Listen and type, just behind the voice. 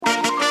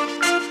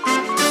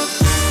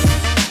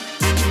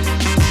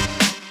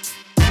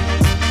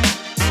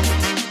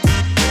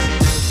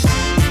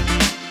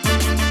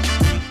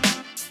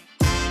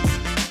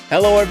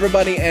Hello,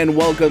 everybody, and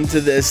welcome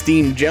to the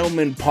Esteemed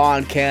Gentlemen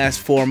podcast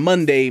for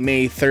Monday,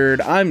 May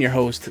 3rd. I'm your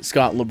host,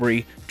 Scott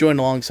Labrie.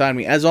 Joined alongside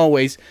me, as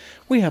always,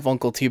 we have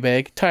Uncle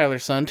Teabag, Tyler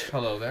Sunt.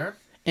 Hello there.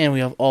 And we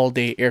have all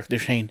day Eric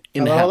Deshane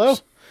in the house. Hello.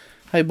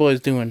 How you boys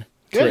doing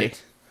today?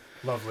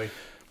 Lovely.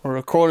 We're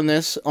recording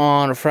this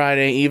on a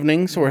Friday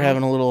evening, so we're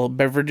having a little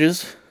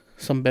beverages.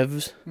 Some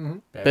bevs.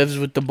 Bevs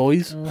with the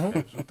boys.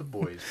 Bevs with the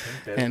boys.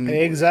 And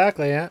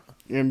Exactly, yeah.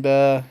 And,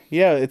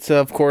 it's,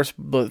 of course,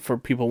 but for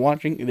people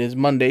watching, it is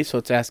Monday, so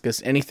it's Ask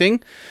Us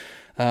Anything,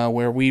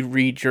 where we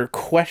read your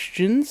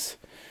questions.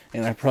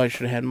 And I probably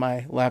should have had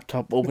my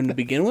laptop open to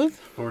begin with.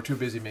 But we're too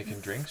busy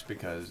making drinks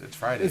because it's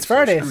Friday. It's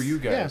Friday. So screw you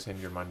guys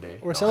and your Monday.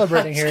 We're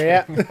celebrating here,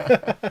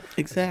 yeah.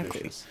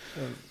 Exactly.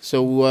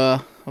 So,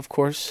 of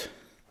course,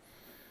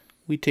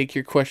 we take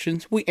your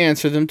questions. We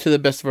answer them to the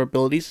best of our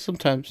abilities.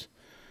 Sometimes,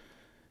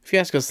 if you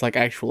ask us,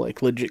 actual,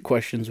 legit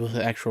questions with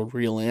actual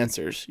real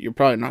answers, you're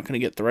probably not going to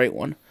get the right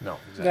one. No,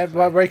 exactly. That's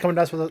why we're coming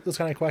to us with those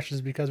kind of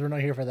questions, because we're not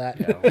here for that.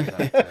 Yeah, we're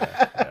not,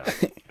 yeah.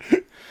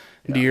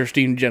 Dear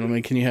esteemed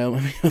gentlemen, can you help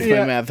me with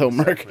my math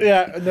homework? Exactly.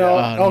 Yeah,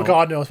 no. no.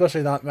 God, no.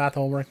 Especially not math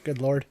homework. Good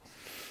Lord.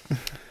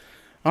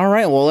 All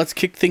right, well, let's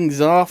kick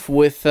things off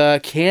with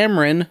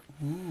Cameron.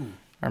 Ooh.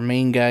 Our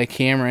main guy,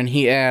 Cameron.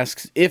 He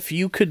asks, if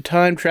you could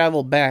time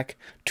travel back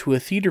to a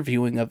theater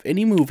viewing of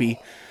any movie,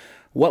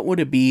 what would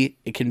it be?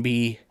 It can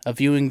be a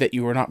viewing that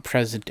you were not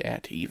present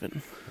at,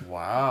 even.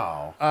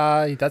 Wow.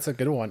 That's a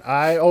good one.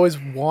 I always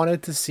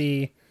wanted to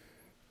see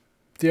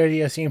the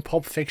idea of seeing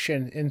Pulp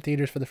Fiction in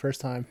theaters for the first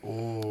time.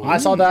 Ooh. I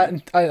saw that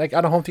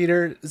on a home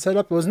theater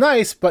setup. It was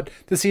nice, but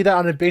to see that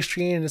on a big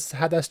screen and just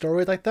have that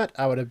story like that,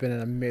 I would have been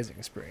an amazing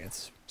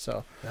experience.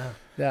 So,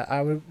 yeah,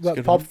 I would.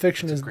 But Pulp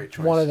Fiction is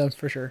one of them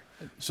for sure.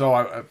 So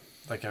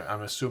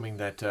I'm assuming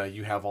that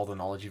you have all the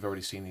knowledge. You've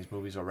already seen these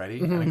movies already.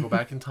 Can I go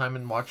back in time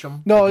and watch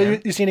them? No,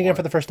 you're seeing it again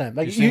for the first time.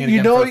 You're seeing it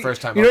again for the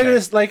first time. You know you're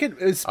just like it.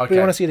 But you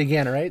want to see it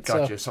again, right?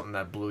 Gotcha. Something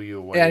that blew you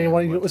away. Yeah,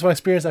 and you just want to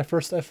experience that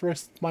first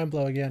mind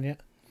blow again. Yeah.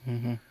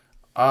 Mm-hmm.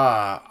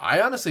 I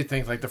honestly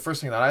think the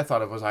first thing that I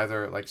thought of was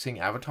either seeing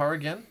Avatar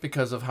again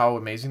because of how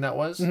amazing that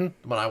was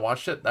when I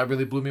watched it. That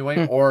really blew me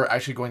away. Or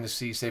actually going to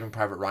see Saving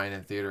Private Ryan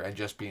in theater and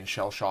just being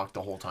shell shocked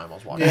the whole time I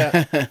was watching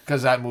it.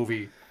 Because that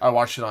movie, I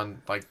watched it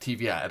on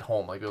TV at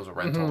home, it was a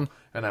rental,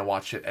 and I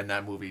watched it, and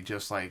that movie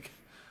just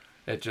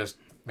it just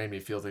made me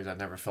feel things I'd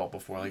never felt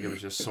before. It was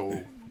just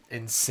so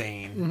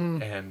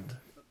insane, and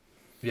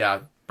yeah,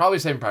 probably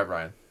Saving Private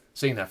Ryan.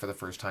 Seeing that for the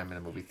first time in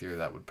a movie theater,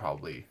 that would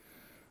probably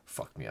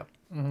fuck me up.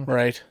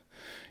 Right.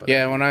 But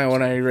yeah, when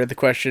I read the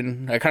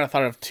question, I kind of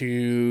thought of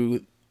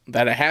two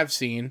that I have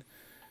seen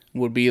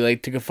would be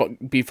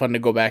be fun to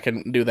go back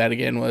and do that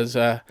again was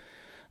Jackass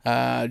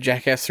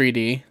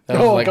 3D. That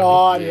was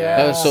God, yeah.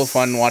 That was so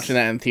fun watching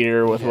that in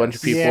theater with a bunch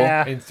of people.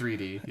 Yeah. In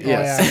 3D.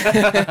 Yes.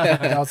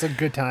 That was a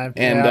good time.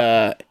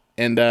 And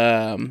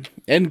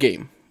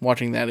Endgame,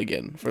 watching that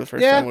again for the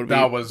first time would be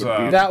awesome.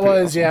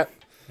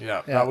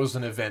 Yeah, that was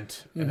an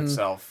event in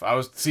itself. I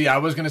was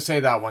going to say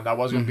that one. That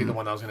was going to be the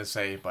one I was going to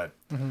say, but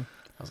I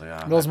was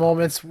like, those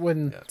moments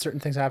when certain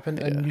things happen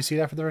and you see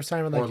that for the first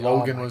time. Or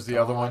Logan was the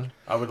other one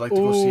I would like to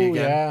go see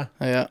again.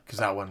 Yeah. Because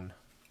that one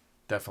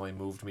definitely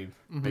moved me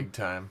big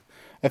time.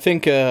 I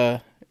think,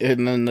 and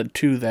then the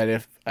two that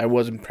if I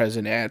wasn't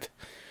present at,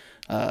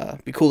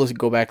 it'd be cool to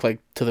go back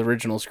to the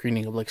original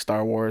screening of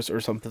Star Wars or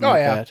something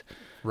that.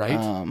 Right.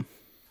 And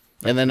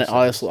then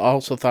I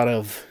also thought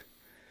of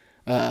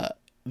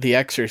The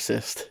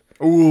Exorcist.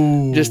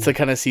 Ooh. Just to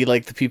kind of see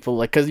the people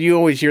because you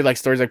always hear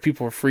stories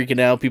people were freaking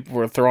out, people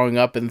were throwing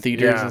up in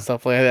theaters and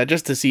stuff like that.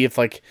 Just to see if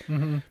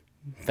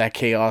that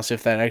chaos,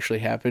 if that actually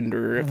happened,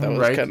 or if that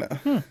was kind of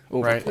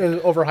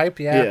overhyped.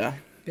 Yeah,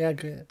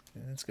 good.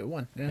 That's a good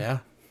one. Yeah.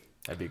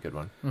 That'd be a good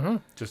one.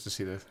 Just to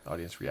see the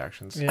audience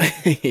reactions. Yeah,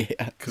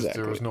 because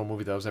there was no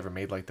movie that was ever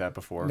made like that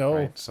before. No.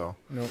 Right? So.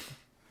 Nope.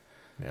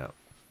 Yeah.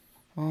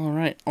 All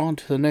right, on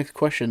to the next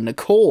question.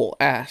 Nicole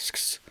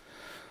asks,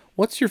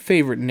 what's your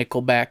favorite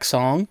Nickelback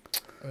song?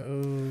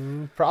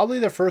 Probably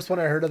the first one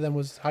I heard of them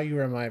was How You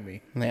Remind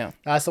Me. Yeah.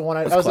 That's the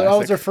one that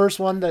was their first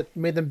one that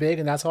made them big,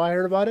 and that's how I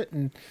heard about it.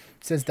 And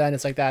since then,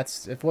 it's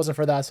if it wasn't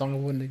for that song, I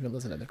wouldn't even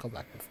listen to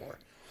Nickelback before.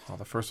 Well,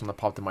 the first one that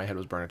popped in my head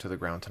was Burn It to the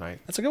Ground Tonight.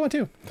 That's a good one,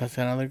 too. That's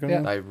another good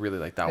one? I really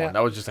like that one.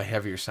 That was just a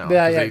heavier sound.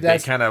 Yeah, they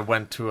kind of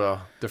went to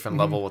a different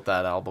level with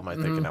that album, I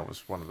think, and that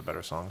was one of the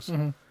better songs,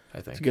 I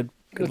think. It's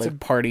a good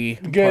party.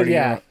 Good,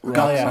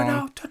 rock song.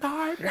 Out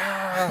tonight.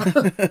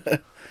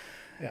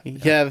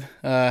 Yeah.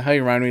 How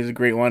You Remind Me is a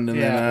great one. And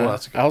then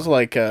that's a good I also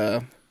like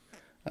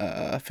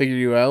Figure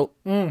You Out.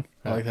 I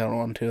like that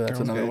one too. That's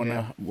another one.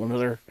 One of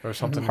their or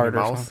something harder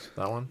in your mouth. songs.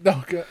 That one.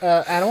 No,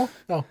 Animal?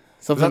 No.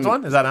 Something, is that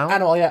one? Is that Animal?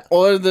 Animal, yeah.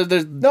 Well,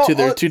 there's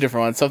two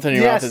different ones. Something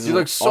in your mouth is you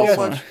look so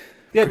much.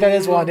 Yeah, that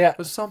is one, yeah.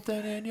 There's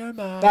something in your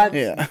mouth.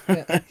 Yeah.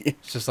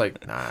 It's just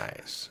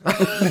nice.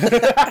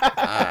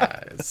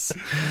 Nice.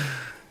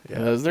 Yeah,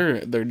 that was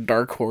their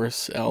Dark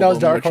Horse album. That was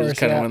Dark which Horse, is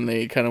kind of when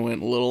they kind of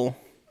went a little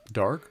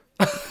dark,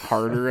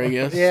 harder, I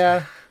guess.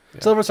 Yeah.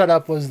 Silver Side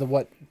Up was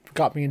what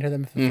got me into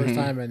them for the first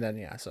time, and then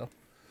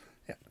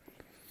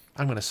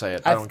I'm gonna say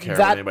it. I don't care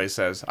what anybody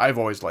says. I've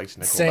always liked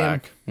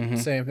Nickelback.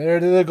 Same. They're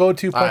the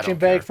go-to punching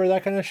bag care. for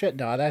that kind of shit.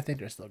 No, I think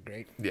they're still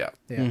great. Yeah.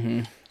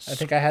 Yeah. I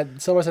think I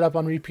had Silver set up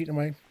on repeat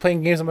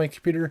playing games on my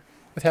computer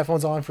with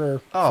headphones on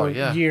for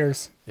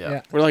years.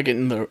 Yeah. We're like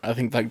in the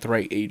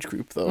right age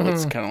group though.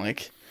 It's kind of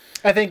like.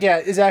 I think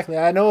exactly.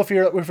 I know if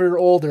you're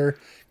older,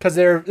 because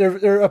they're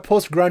a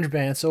post grunge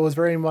band, so it was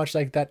very much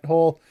like that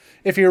whole.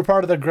 If you were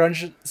part of the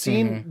grunge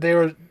scene, they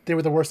were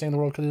the worst thing in the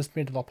world because it just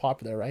made it all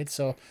popular, right?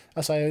 So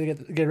that's why I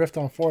get riffed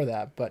on for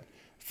that. But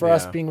for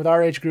us being with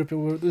our age group, it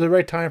was the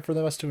right time for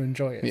us to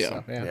enjoy it. Yeah.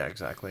 So, Yeah,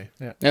 exactly.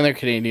 Yeah. And they're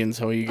Canadian,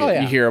 so you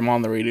hear them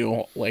on the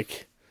radio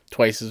like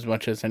twice as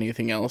much as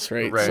anything else,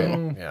 right? Right.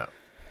 So. Yeah.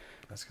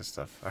 That's good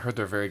stuff. I heard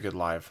they're very good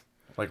live.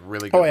 Like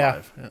really good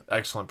live. Yeah.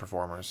 Excellent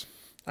performers.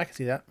 I can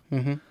see that.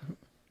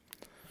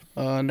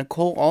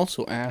 Nicole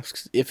also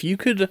asks, if you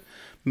could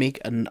make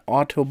an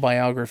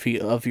autobiography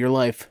of your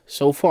life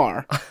so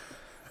far,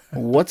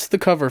 what's the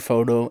cover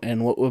photo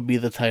and what would be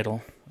the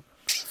title?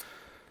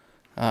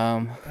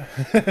 Oh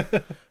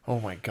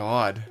my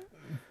God.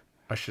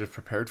 I should have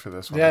prepared for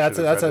this one. Yeah,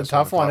 that's a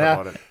tough one.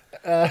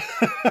 Yeah.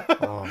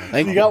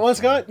 You got one,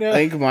 Scott? Yeah. I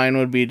think mine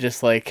would be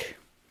just like,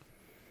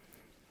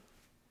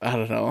 I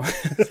don't know.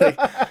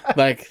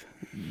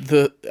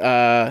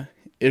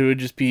 It would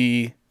just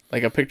be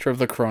like a picture of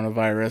the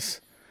coronavirus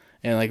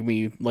and like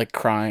me like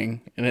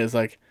crying, and it's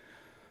like,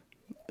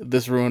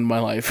 this ruined my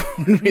life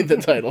would be the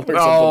title or something like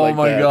that. Oh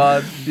my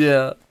God.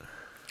 Yeah.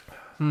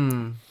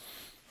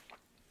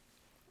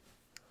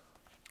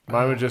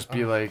 Mine would just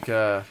be like,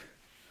 I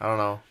don't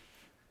know,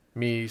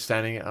 me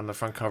standing on the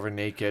front cover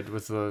naked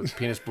with the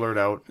penis blurred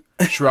out,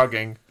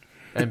 shrugging,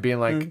 and being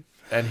like,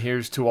 and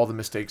here's to all the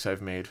mistakes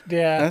I've made.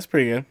 Yeah. That's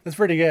pretty good. That's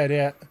pretty good,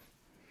 yeah.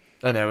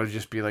 And it would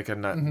just be like a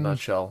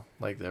nutshell,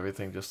 like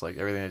everything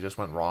that just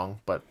went wrong,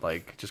 but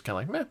like just kind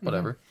of like, meh,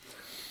 whatever.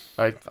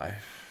 I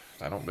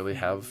don't really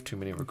have too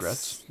many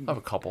regrets. I have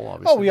a couple,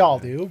 obviously. Oh, we all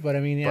do, but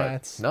I mean, yeah,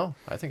 it's no.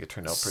 I think it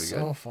turned out pretty good.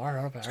 So far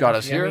up. It's got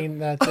us here. I mean,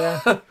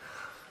 that.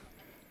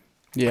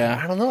 Yeah.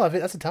 I don't know.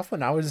 That's a tough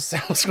one. I was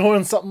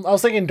going something. I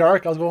was thinking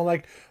dark. I was going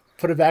like,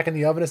 put it back in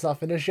the oven. It's not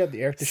finished yet.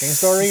 The Eric Duchesne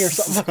story or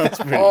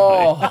something.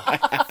 Oh,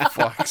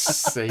 fuck's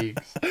sake.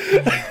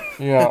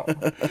 Yeah.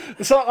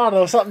 So I don't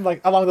know, something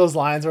like along those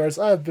lines where it's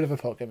a bit of a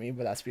poke at me,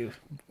 but that's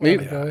beautiful.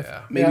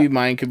 Maybe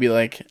mine could be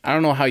like, I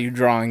don't know how you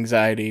draw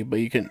anxiety, but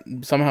you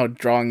can somehow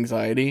draw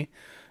anxiety,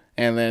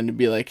 and then it'd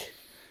be like,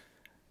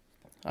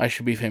 I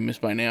should be famous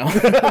by now.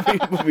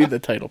 Would be the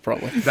title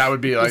probably. That would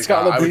be like,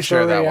 I would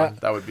share that one.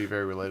 That would be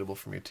very relatable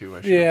for me too.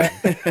 I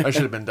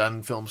should have been done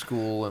in film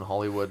school in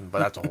Hollywood, but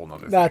that's a whole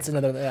nother thing. That's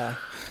another, yeah.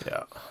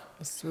 Yeah.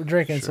 We're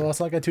drinking, so let's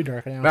not get too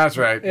dark now. That's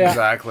right,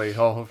 exactly.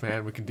 Oh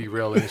man, we can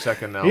derail any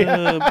second now.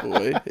 Oh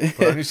boy.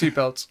 Put on your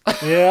seatbelts.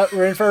 Yeah,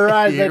 we're in for a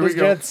ride, ladies and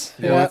gents.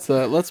 Yeah.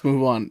 Let's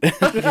move on.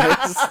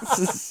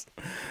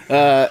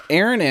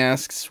 Aaron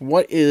asks,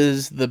 what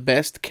is the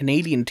best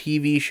Canadian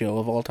TV show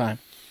of all time?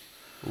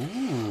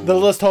 Ooh. The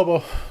List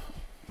Hobo.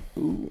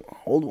 Ooh,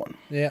 old one.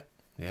 Yeah.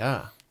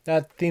 Yeah.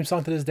 That theme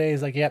song to this day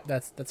is like, yep,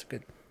 that's a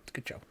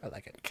good show. I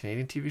like it.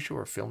 Canadian TV show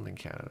or filmed in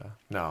Canada?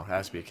 No, it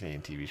has to be a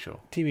Canadian TV show.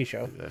 TV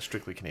show. A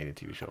strictly Canadian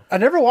TV show. I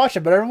never watched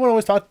it, but everyone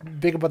always talked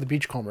big about the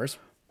Beachcombers.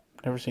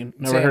 Never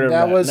heard of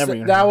that.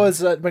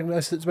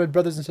 Was my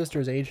brothers and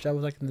sisters' age. That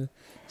was like in the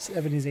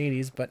 70s,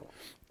 80s, but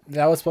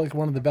that was like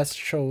one of the best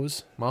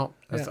shows. Well,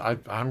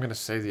 I'm going to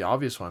say the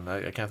obvious one.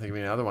 I can't think of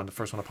any other one. The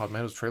first one that popped in my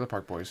head was Trailer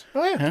Park Boys.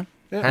 Oh, yeah.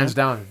 Hands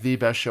down, the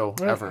best show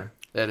ever.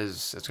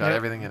 It's got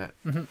everything in it.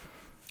 Mm-hmm.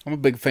 I'm a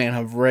big fan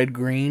of Red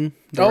Green,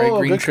 Red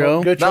Green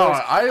show. Good no, when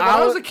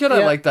I was a kid,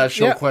 I liked that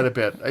show quite a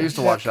bit. I used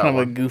to watch that kind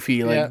one. of a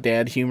goofy,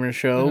 dad humor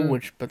show,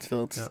 but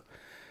still,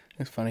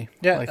 it's funny.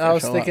 Yeah, I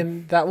was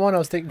thinking that one. I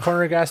was thinking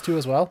Corner Gas 2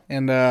 as well.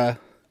 And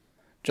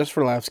Just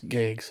for Laughs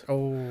Gigs.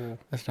 Oh.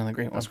 That's another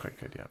great one. That's quite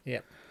good, yeah.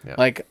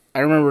 Like, I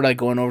remember,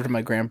 going over to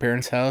my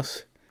grandparents'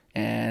 house,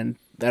 and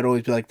that'd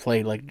always be,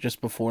 played,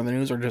 just before the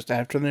news or just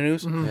after the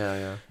news. Mm-hmm.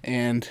 Yeah.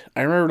 And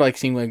I remember,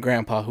 seeing my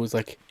grandpa, who was,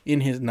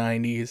 in his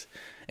 90s,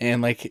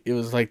 and, it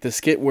was, the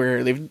skit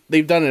where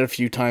they've done it a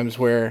few times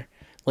where,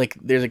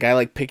 there's a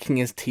guy, picking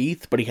his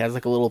teeth, but he has, a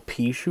little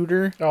pea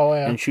shooter. Oh,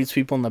 yeah. And shoots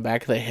people in the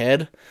back of the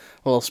head.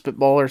 A little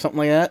spitball or something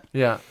like that.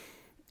 Yeah.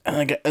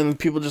 And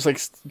people just,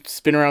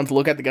 spin around to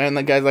look at the guy, and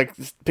the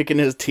guy's, picking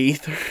his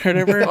teeth or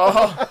whatever.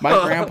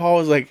 My grandpa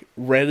was,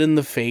 red in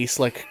the face,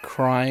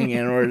 crying,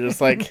 and we're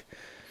just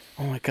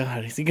oh my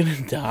God, is he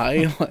gonna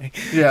die?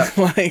 Yeah.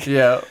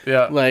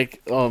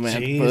 Oh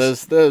man,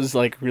 but those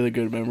really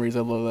good memories.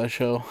 I love that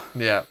show.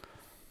 Yeah.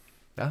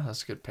 Yeah,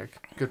 that's a good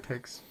pick. Good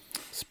picks.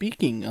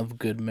 Speaking of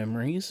good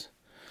memories,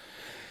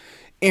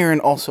 Aaron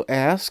also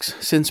asks,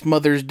 since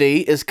Mother's Day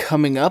is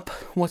coming up,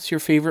 what's your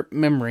favorite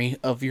memory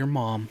of your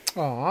mom?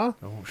 Aw.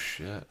 Oh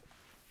shit.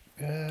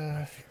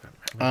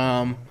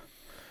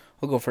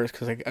 I'll go first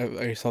because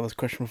I saw this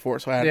question before,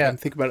 so I had time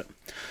to think about it.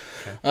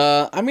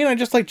 Okay. I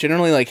just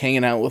generally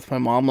hanging out with my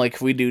mom.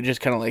 We do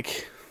just kind of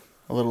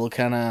a little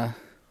kind of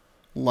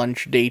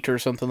lunch date or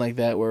something like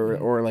that, where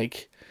or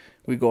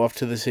we go off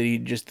to the city,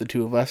 just the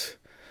two of us.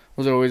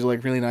 was always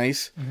like really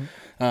nice.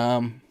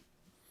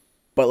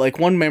 But like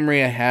one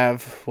memory I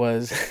have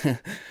was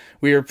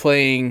we were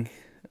playing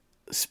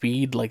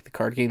Speed, like the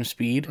card game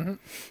Speed,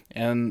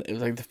 and it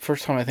was like the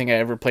first time I think I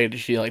ever played it.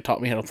 She like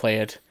taught me how to play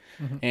it,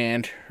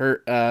 and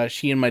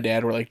she and my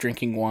dad were like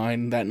drinking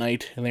wine that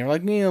night, and they were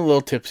like a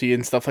little tipsy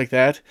and stuff like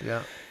that.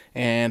 Yeah.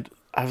 And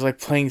I was like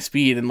playing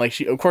Speed, and like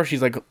of course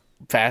she's like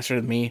faster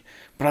than me,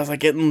 but I was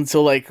like getting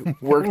so like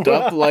worked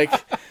up, like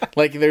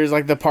there's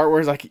like the part where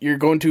it's like you're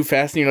going too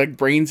fast and your like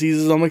brain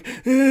seizes. I'm like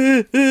like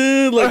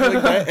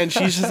that, and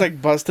she's just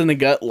like busting the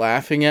gut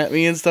laughing at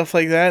me and stuff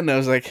like that, and I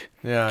was like,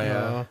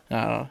 Yeah. I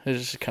don't know, it's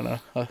just kind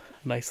of a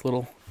nice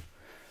little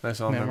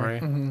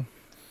memory.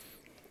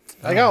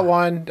 I got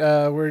one.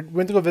 We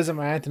went to go visit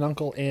my aunt and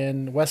uncle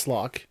in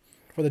Westlock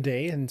for the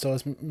day, and so it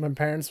was my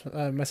parents,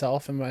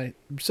 myself, and my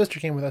sister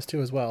came with us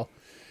too as well.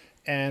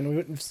 And we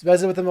went and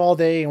visited with them all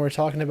day, and we are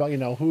talking about,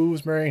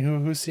 who's marrying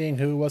who's seeing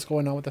who, what's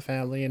going on with the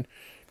family, and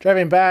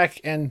driving back,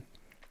 and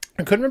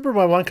I couldn't remember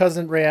my one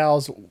cousin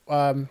Rael's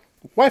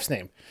wife's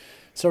name.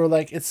 So we're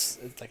like, it's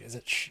like, is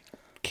it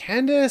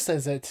Candace?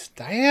 Is it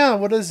Diane?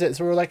 What is it?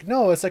 So we're like,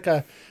 no, it's like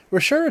we're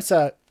sure it's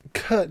a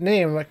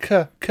name. I'm like,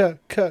 K.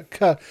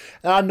 And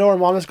I know her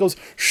mom just goes,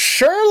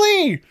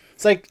 Shirley!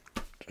 It's like,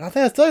 I think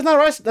that's still not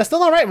right. That's still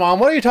not right, Mom.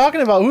 What are you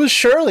talking about? Who's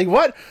Shirley?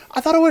 What? I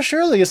thought it was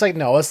Shirley. It's like,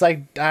 no, it's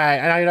like,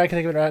 I can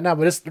think of it right now,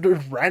 but it's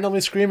randomly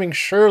screaming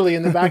Shirley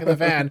in the back of the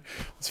van.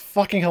 It's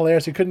fucking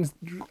hilarious. We couldn't,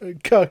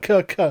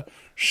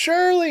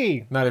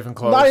 Shirley! Not even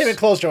close. Not even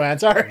close, Joanne,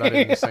 sorry. Not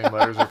even the same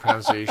letters or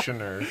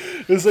pronunciation or...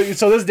 It's like,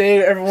 so this day,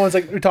 everyone's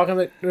like, we're talking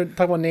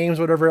about names,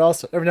 whatever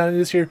else. Every now and then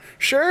you just hear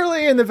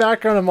Shirley in the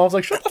background, and Mom's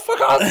like, shut the fuck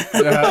up!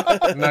 Yeah,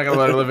 I'm not gonna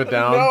let her live it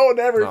down. No,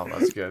 never. No,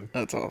 that's good.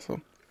 That's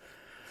awesome.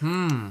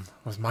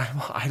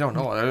 I don't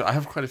know. I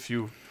have quite a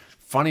few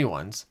funny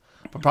ones,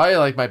 but probably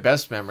like my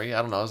best memory,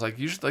 I don't know, is like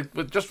usually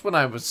like just when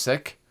I was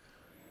sick,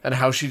 and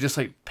how she just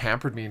like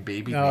pampered me and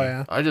babied me.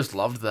 Yeah. I just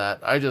loved that.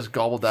 I just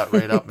gobbled that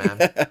right up,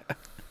 man.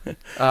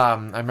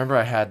 I remember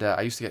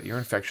I used to get ear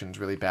infections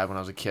really bad when I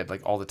was a kid,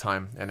 like all the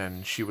time, and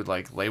then she would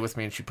like lay with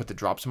me and she'd put the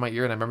drops in my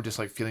ear, and I remember just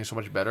like feeling so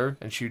much better,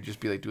 and she would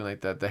just be like doing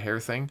like the hair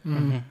thing,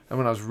 and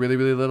when I was really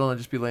really little, I'd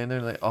just be laying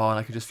there like, and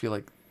I could just feel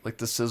like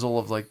the sizzle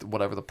of like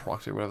whatever the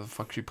proxy or whatever the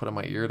fuck she put in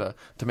my ear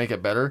to make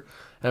it better,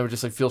 and I would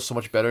just like feel so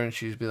much better, and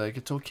she'd be like,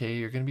 it's okay,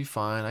 you're gonna be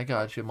fine, I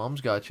got you, Mom's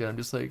got you, and I'm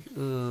just like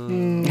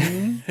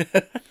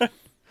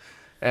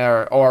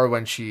or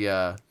when she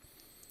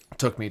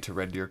took me to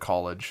Red Deer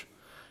College,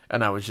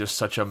 and I was just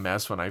such a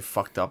mess when I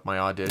fucked up my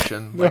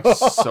audition, like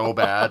so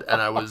bad,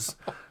 and I was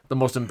the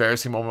most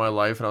embarrassing moment of my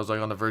life, and I was like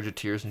on the verge of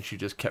tears, and she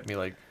just kept me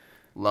like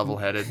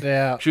level-headed.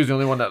 Yeah. She was the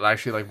only one that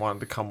actually like wanted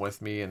to come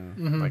with me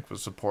and like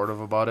was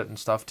supportive about it and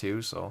stuff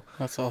too. So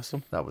That's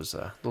awesome. that was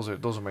those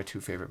are my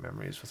two favorite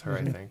memories with her.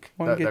 I think.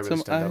 Want to get that really some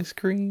stand out. ice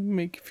cream,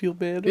 make you feel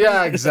better?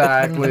 Yeah,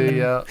 exactly.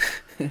 Yeah.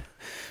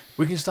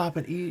 We can stop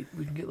and eat.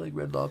 We can get like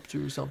Red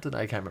Lobster or something.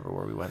 I can't remember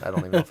where we went. I don't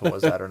even know if it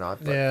was that or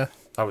not. But Yeah.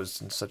 I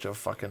was in such a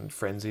fucking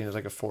frenzy. And it was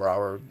like a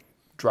 4-hour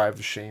drive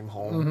to shame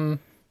home.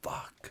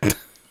 Fuck.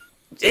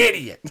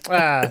 Idiot.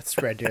 It's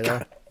Red Deer,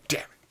 though.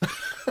 Damn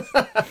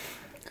it.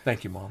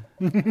 Thank you, Mom.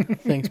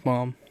 Thanks,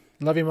 Mom.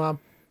 Love you, Mom.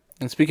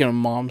 And speaking of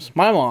moms,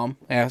 my mom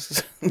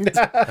asks,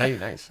 Hey,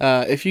 nice.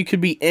 if you could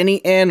be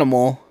any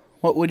animal,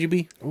 what would you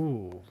be?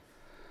 Ooh.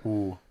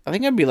 I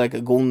think I'd be like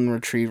a golden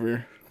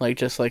retriever, like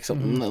just like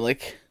something that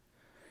like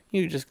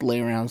you just lay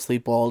around,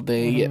 sleep all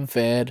day, get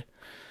fed.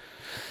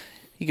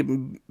 You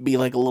could be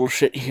like a little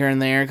shit here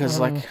and there because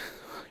like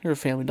you're a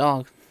family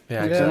dog.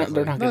 Yeah, Yeah. exactly.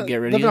 They're not gonna get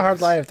rid of Living you. a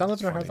hard life. Not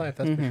living a hard life,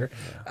 that's for sure.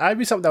 I'd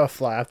be something that would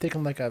fly. I'd take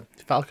them like a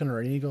falcon or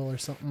an eagle or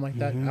something like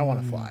that. I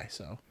want to fly,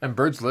 so. And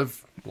birds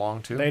live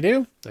long too. They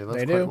do. They live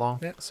They quite do. long.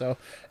 Yeah, so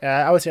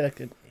I would say like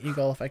an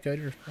eagle if I could,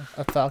 or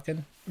a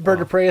falcon. Bird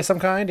of prey of some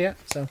kind, yeah.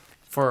 So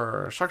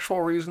For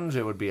sexual reasons,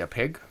 it would be a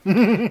pig.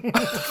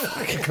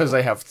 Because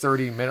they have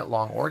 30-minute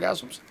long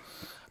orgasms.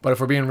 But if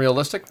we're being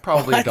realistic,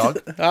 probably a dog.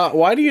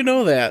 Why do you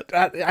know that?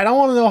 I don't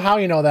want to know how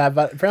you know that,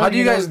 but apparently How do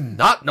you know- guys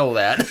not know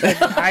that?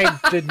 I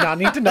did not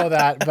need to know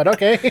that, but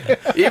okay.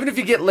 Even if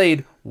you get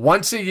laid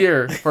once a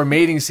year for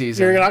mating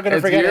season, You're not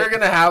gonna forget you're it.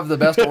 going to have the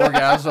best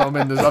orgasm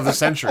of the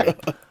century.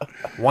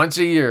 Once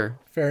a year.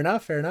 Fair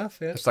enough.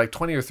 Yeah. It's like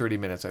 20 or 30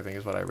 minutes, I think,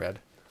 is what I read.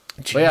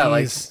 But yeah,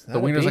 like Jeez, the that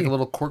would wiener's like be- a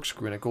little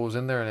corkscrew, and it goes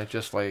in there, and it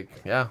just like,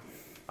 yeah.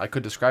 I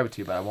could describe it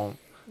to you, but I won't.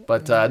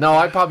 But no,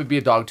 I'd probably be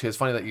a dog too. It's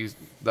funny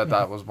that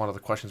that was one of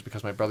the questions,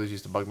 because my brothers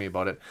used to bug me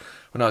about it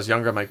when I was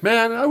younger. I'm like,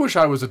 man, I wish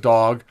I was a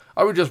dog.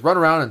 I would just run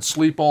around and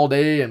sleep all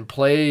day and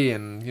play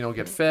and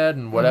get fed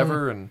and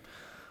whatever. And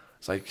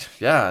it's like,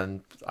 yeah,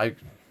 and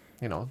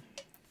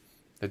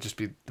it'd just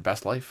be the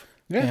best life.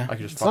 Yeah. I could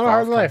just It's fuck not a off,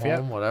 hard come life, home, yeah.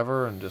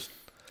 whatever, and just.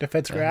 If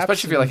it's Yeah, scraps.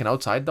 especially if you're like an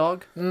outside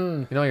dog.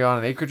 You're on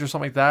an acreage or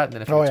something like that, and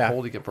then if Oh, it's yeah.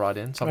 cold, you get brought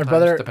in sometimes,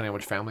 brother- depending on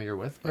which family you're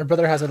with. My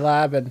brother has a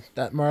lab, and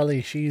that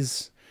Marley,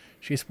 she's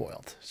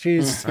spoiled.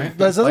 She's Right?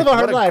 lives a Like, hard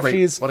what a life.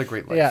 great- what a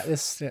great life.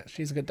 Yeah,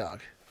 she's a good dog.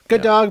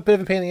 Good dog, bit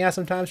of a pain in the ass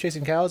sometimes,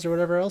 chasing cows or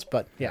whatever else.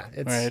 But yeah,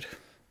 it's Right.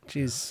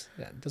 she's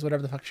does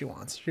whatever the fuck she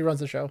wants. She runs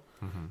the show.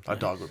 A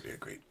dog would be a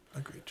great a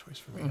great choice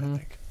for me, I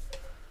think.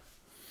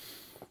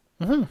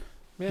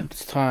 Yeah.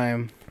 It's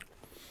time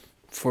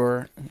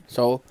for...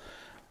 So,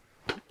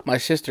 my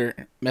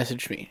sister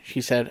messaged me. She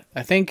said,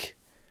 I think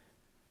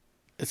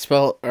it's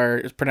spelled, or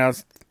it's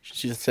pronounced,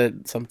 she just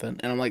said something.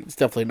 And I'm like, it's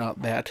definitely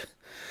not that.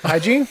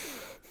 Hygiene?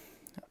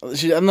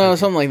 No,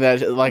 something like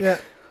that. Like, Yeah.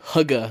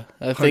 hugga.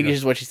 I think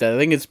is what she said. I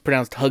think it's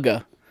pronounced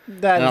hugga.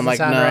 That And I'm like,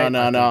 sound no, right. no,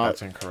 I think no.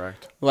 that's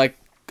incorrect. Like,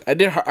 I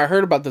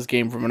heard about this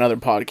game from another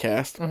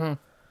podcast.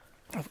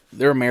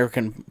 They're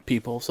American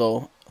people,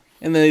 so...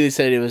 And then they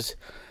said it was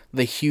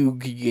the Hugh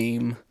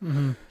game.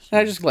 And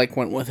I just, like,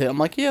 went with it. I'm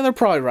like, yeah, they're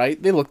probably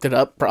right. They looked it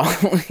up,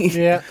 probably.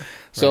 Yeah.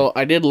 So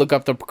I did look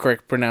up the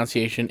correct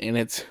pronunciation, and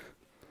it's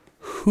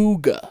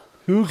Hooga.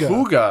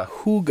 Hooga.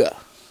 Hooga.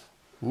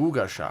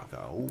 Ooga shaka.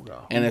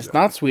 Ooga. And it's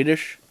not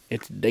Swedish,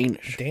 it's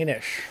Danish.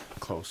 Danish.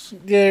 Close.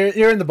 Yeah,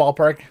 you're in the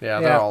ballpark. Yeah,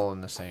 they're all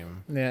in the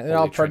same. Yeah, they're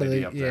all holy part of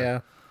trinity the. up there. Yeah.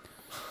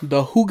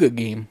 The Hooga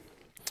game.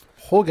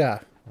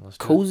 Hoga. Let's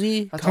do it.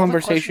 Cozy That's all the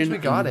conversation. questions we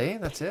got, eh?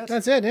 That's it.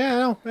 That's it. Yeah, I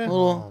know. Yeah.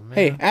 Little, man.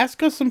 hey,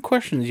 ask us some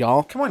questions,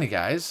 y'all. Come on, you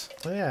guys.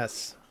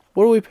 Yes.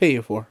 What do we pay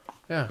you for?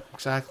 Yeah,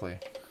 exactly.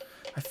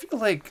 I feel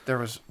like there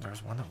was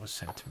one that was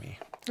sent to me.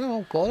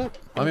 Oh, pull it up.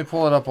 Let me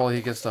pull it up while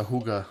he gets the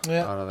hooga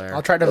Yeah. out of there.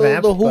 I'll try to Oh,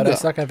 vamp, the but I Hooga.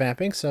 suck at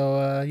vamping.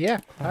 So yeah.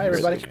 Hi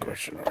everybody. see.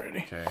 Question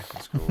already. Okay,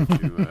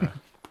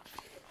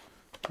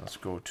 let's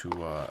go to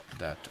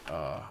that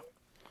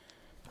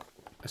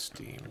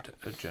esteemed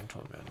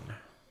gentleman.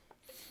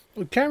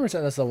 Well, Cameron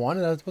said that's the one.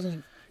 That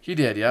wasn't. He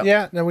did, yeah.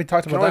 Yeah. No, we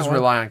talked You can about always that one.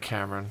 rely on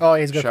Cameron. Oh,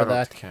 he's good Shout for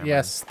out that. to Cameron.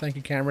 Yes, thank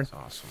you, Cameron.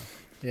 That's awesome.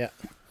 Yeah.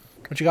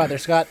 What you got there,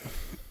 Scott?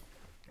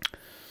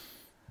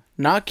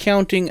 Not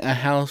counting a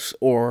house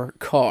or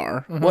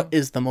car, what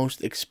is the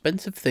most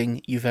expensive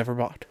thing you've ever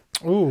bought?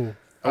 Ooh.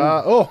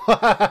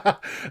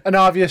 An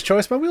obvious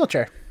choice, my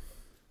wheelchair.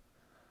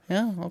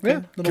 Yeah, okay.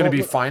 Yeah. Can it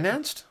be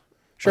financed?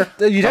 Sure.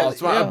 You Oh,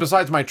 it's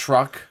besides my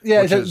truck.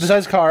 yeah. which is-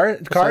 Besides car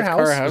and Besides house.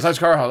 car, house. Besides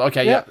car house.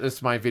 Okay, Yeah. yeah.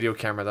 It's my video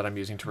camera that I'm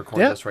using to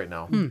record Yeah. this right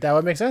now. That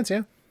would make sense.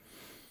 Yeah.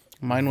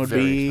 Mine would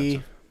Very be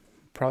expensive.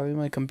 probably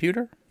my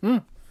computer.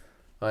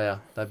 Oh yeah,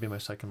 that'd be my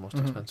second most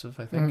expensive,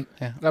 I think.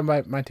 Yeah.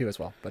 Mine too as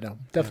well. But no,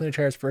 definitely a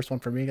chair is first one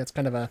for me. That's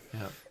kind of a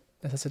Yeah,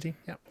 necessity.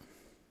 Yeah.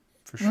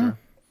 for sure.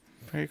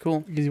 Very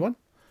cool. Easy one.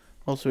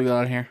 What else we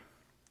got on here?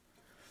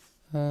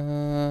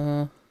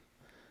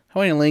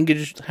 How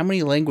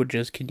many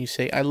languages can you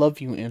say I love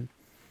you in?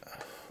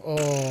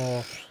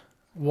 Oh,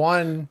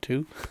 one.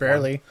 Two?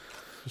 Barely.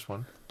 Just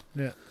one.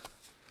 Yeah.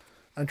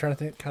 I'm trying to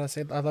think how to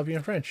say I love you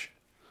in French.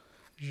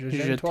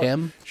 Je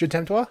t'aime. Je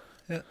t'aime toi.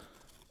 Yeah.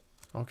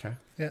 Okay.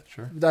 Yeah.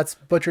 Sure. That's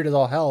butchered as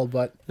all hell,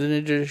 but Isn't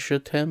it just je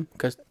t'aime?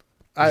 Because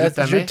that's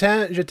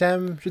t'aime? je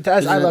t'aime.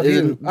 I love you.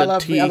 isn't I the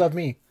love me. T- I love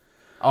me.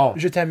 Oh,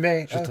 Je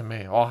t'aime. just to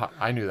me. Oh,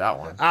 I knew that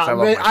one. 'cause I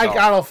love I myself.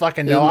 don't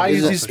fucking know. I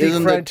usually isn't, speak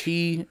isn't the French.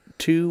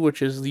 T2,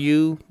 which is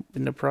you,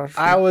 in the process?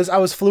 I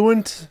was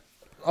fluent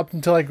up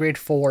until like grade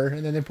 4,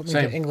 and then they put me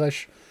Same. into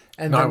English.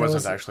 And No, I then it wasn't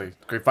was, actually.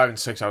 Grade 5 and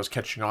 6, I was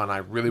catching on. I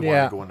really wanted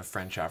Yeah. to go into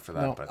French after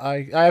that, No, but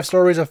I have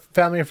stories of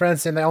family and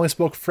friends saying they only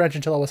spoke French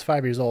until I was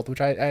 5 years old,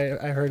 which I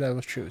heard that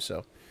was true.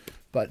 So,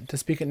 but to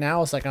speak it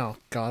now, it's like, oh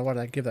god, why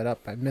did I give that up?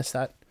 I missed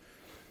that.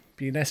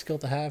 Be a nice skill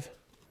to have,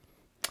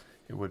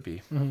 it would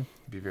be. It'd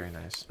be very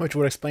nice. which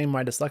would explain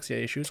my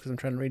dyslexia issues because I'm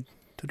trying to read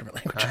 2 different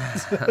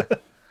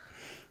languages.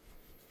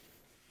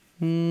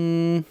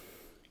 I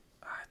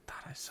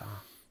thought I saw.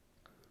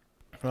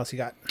 What else you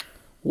got?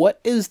 What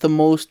is the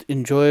most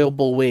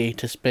enjoyable way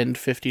to spend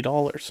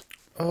 $50?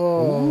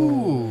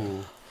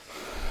 Ooh.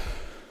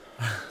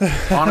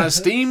 On a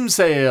Steam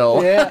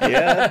sale. Yeah,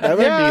 Yeah, that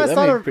would yeah. It's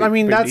not be I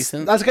mean, pretty that's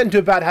decent. getting to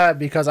a bad habit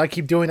because I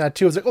keep doing that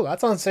too. It's like, oh,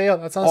 that's on sale.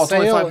 That's on Oh, it's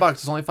only sale. $5.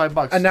 It's only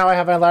 $5. And now I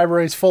have my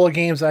libraries full of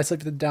games that I still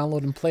get to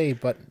download and play.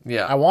 But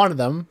Yeah. I wanted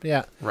them.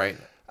 Yeah. Right.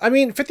 I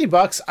mean, $50.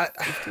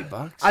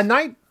 $50. A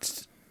night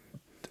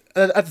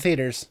at the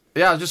theaters.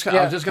 Yeah, I was just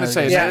gonna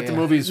say, Yeah. at the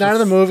movies. None of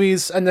the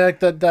movies and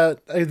the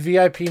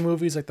VIP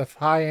movies, like the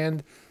high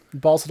end,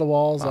 balls to the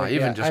walls. Like,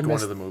 even yeah, just I going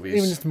missed- to the movies.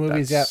 Even just the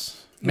movies,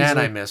 that's- yeah. Man,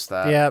 Easily. I missed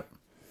that. Yeah.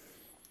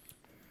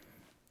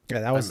 Yeah,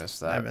 that was.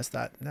 missed that. I missed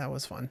that. That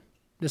was fun.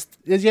 It's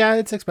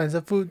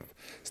expensive. Food,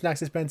 snacks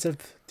expensive.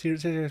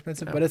 Theaters are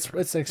expensive, but it's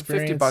an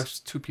experience.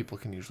 $50. 2 people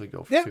can usually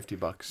go for Yeah.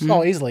 $50.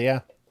 Oh, easily, yeah.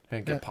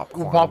 And get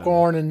popcorn.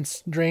 Popcorn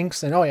and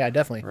drinks, and oh yeah,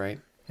 definitely. And, right.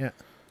 Yeah.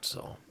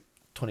 So,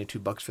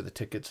 $22 for the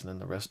tickets, and then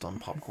the rest on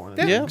popcorn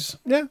and Yeah. drinks.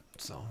 Yeah.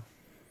 So,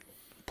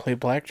 Play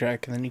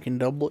blackjack and then you can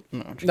double it.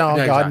 No, just- No,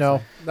 Yeah, God, exactly.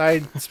 no.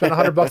 I spent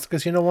 $100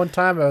 casino one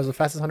time. It was the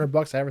fastest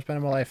 $100 I ever spent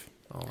in my life.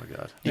 oh my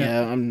god.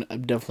 Yeah, I'm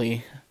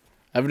definitely.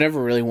 I've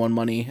never really won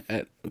money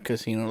at a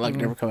casino. Like,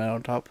 never come out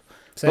on top.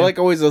 Same. But like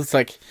always, it's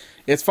like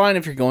it's fine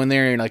if you're going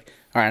there and you're like,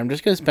 all right, I'm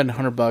just gonna spend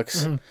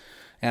 $100, and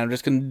I'm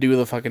just gonna do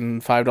the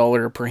fucking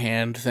 $5 per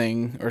hand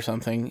thing or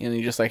something, and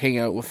you just like hang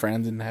out with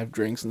friends and have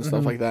drinks and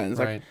stuff like that. And it's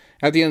Right. like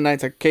at the end of the night,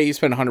 it's like, okay, you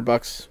spend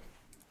 $100.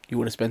 you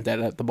would have spent that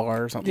at the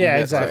bar or something. Yeah,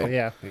 like that. exactly.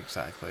 Yeah.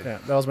 Exactly. Yeah,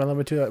 that was my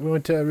limit too. We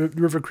went to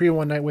River Cree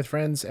one night with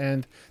friends,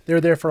 and they were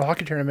there for a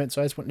hockey tournament.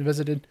 So I just went and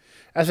visited.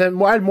 I had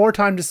more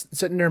time just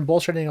sitting there and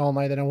bullshitting all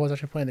night than I was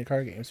actually playing the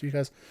card games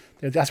because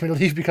they asked me to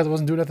leave because I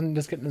wasn't doing nothing,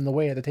 just getting in the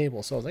way at the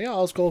table. So I was like, oh,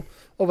 let's go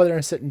over there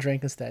and sit and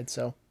drink instead.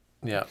 So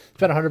Yeah.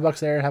 spend $100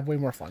 there, have way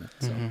more fun.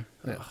 So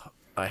yeah.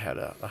 I had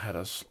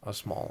a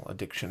small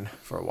addiction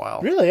for a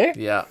while. Really? Eh?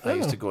 Yeah. I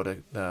used Oh. to go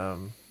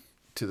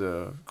to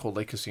the Cold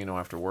Lake Casino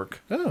after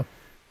work. Oh.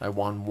 I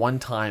won one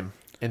time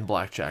in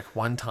blackjack.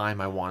 One time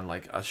I won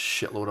like a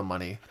shitload of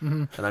money,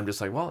 and I'm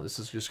just like, well, this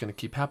is just gonna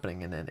keep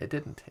happening, and then it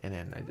didn't, and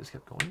then I just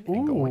kept going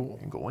and going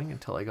and going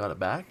until I got it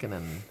back, and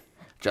then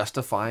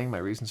justifying my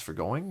reasons for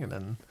going, and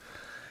then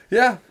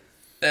yeah,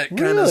 it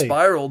kind of Really?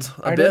 spiraled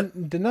a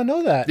bit. Did not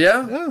know that.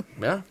 Yeah, Oh.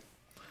 yeah.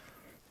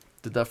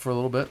 Did that for a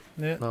little bit,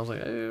 Yeah. and I was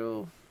like,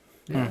 oh,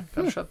 yeah,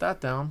 gotta shut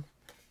that down.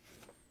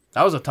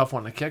 That was a tough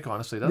one to kick,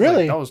 honestly.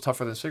 Really? That was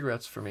tougher than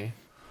cigarettes for me.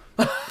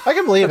 I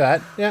can believe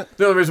that. Yeah.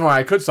 The only reason why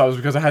I could stop was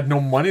because I had no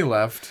money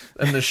left,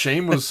 and the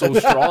shame was so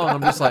strong.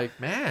 I'm just like,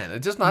 man,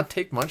 it does not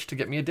take much to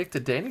get me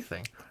addicted to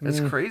anything. It's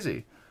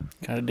crazy.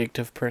 Got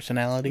addictive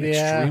personality.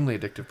 Yeah. Extremely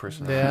addictive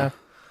personality. Yeah.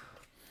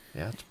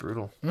 Yeah, it's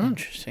brutal.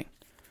 Interesting.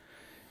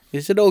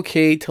 Is it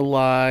okay to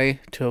lie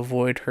to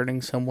avoid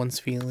hurting someone's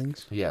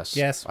feelings? Yes.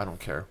 Yes. I don't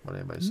care what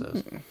anybody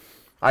says.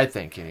 I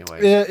think,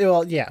 anyways.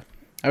 Well, yeah.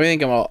 I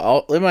mean,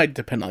 it might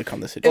depend like on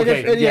the It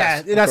situation. is-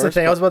 yes, yeah, that's the course,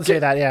 thing. I was about to say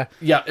that. Yeah.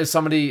 Yeah, is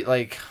somebody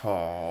like,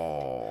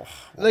 oh.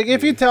 Like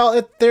if you tell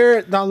if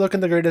they're not looking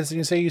the greatest and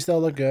you say you still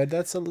look good,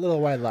 that's a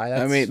little white lie.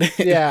 That's, I mean,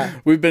 yeah.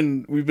 we've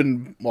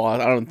been well, I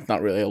don't,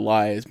 not really a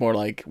lie. It's more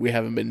like we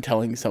haven't been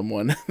telling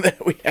someone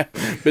that we have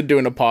been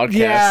doing a podcast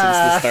since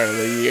the start of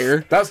the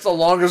year. That's the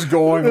longest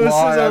going This is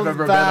lie I've a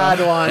ever bad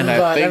been on. one, And I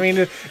but I think-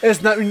 mean,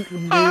 it's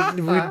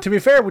not. To be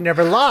fair, we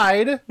never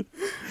lied.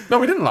 No,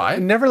 we didn't lie.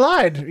 We never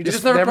lied. You just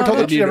just never never brought told it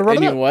the up. truth. You never brought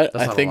And it you up. know what?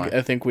 That's not a lie.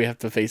 I think we have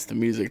to face the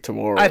music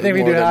tomorrow. I think we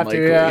more do than have to.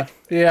 likely. Yeah.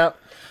 Yeah.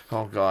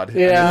 Oh, God.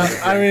 Yeah.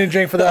 I'm gonna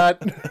drink for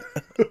that. Stay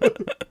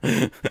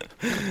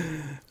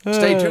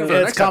tuned for the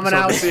It's next coming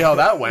episode out. to see how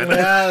that went.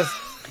 Yes.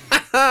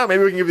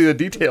 Maybe we can give you the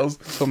details.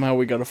 Somehow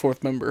we got a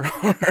fourth member on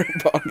our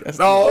podcast.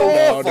 Oh,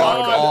 no, fuck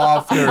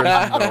off. There's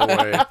no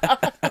way.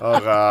 Oh,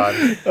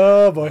 God.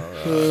 Oh boy.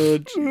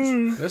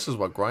 jeez. This is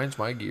what grinds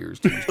my gears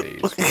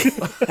Tuesdays.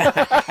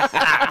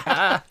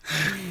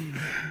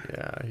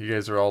 Yeah, you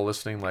guys are all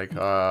listening like,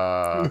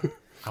 I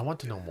want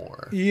to know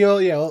more.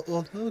 Yeah.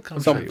 We'll come.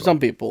 Some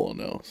people will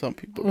know. Some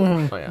people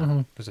don't. Oh,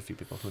 yeah. There's a few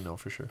people who know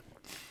for sure.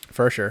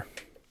 For sure.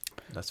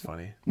 That's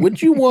funny.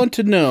 Would you want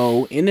to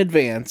know in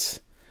advance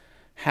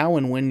how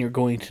and when you're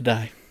going to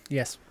die?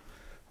 Yes.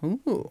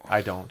 Ooh.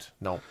 I don't.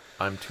 No.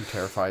 I'm too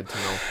terrified to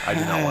know. I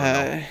do not want to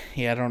know.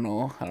 Yeah, I don't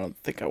know. I don't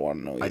think I want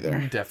to know I either.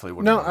 definitely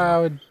wouldn't No, wanna know. I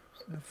would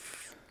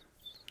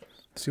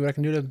see what I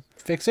can do to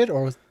fix it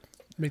or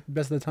make the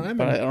best of the time.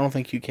 But I and- don't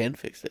think you can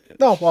fix it.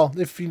 No, well,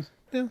 if you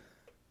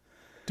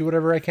do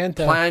whatever I can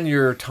to Plan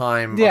your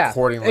time yeah,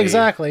 accordingly.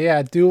 exactly.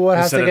 Yeah, do what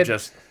has Instead to of get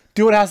just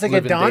do what has to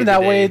get living done. day That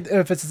to way, day.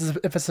 if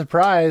it's a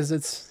surprise,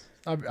 it's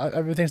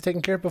everything's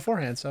taken care of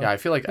beforehand. So yeah. I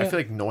feel like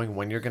Yeah. knowing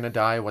when you're gonna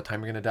die, what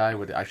time you're gonna die,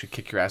 would actually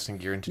kick your ass in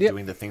gear into Yep.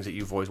 doing the things that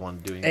you've always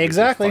wanted to do.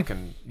 Exactly.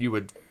 You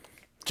would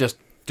just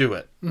do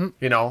it.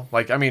 You know,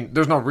 like I mean,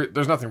 there's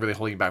nothing really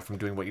holding you back from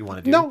doing what you want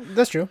to do. no,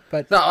 that's true.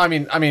 But No, I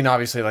mean,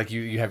 obviously, like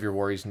you have your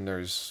worries and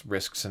there's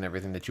risks and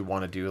everything that you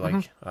want to do.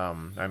 Like,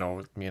 I know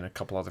with me and a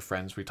couple other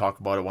friends, we talk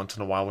about it once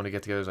in a while when we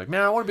get together. It's like,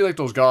 man, I want to be like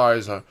those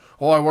guys. I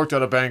worked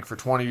at a bank for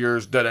 20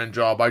 years, dead end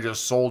job. I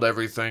just sold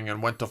everything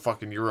and went to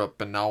fucking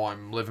Europe, and now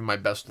I'm living my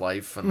best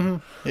life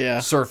and Yeah.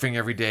 surfing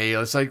every day.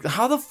 It's like,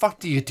 how the fuck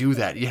do you do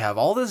that? You have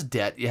all this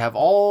debt, you have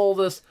all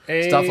this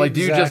stuff. Like,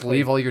 do you just Exactly.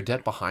 leave all your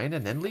debt behind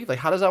and then leave? Like,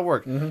 how does that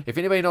work? If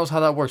anybody knows how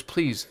that works,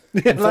 please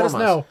let inform us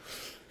know.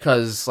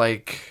 Because,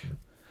 like,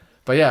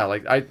 but yeah,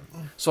 like,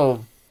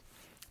 so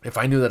if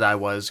I knew that I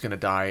was going to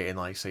die in,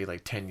 like, say,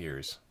 like 10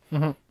 years,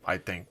 I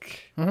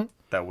think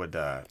that would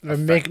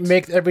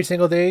Make every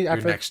single day your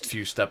after. next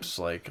few steps,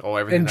 like, oh,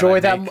 everything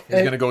Enjoy that I that make mo-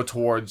 is going to go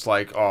towards,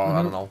 like, oh,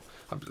 I don't know,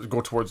 go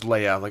towards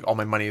Leia, like, all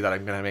my money that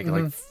I'm going to make,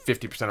 like,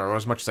 50% or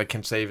as much as I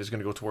can save is going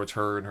to go towards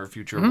her and her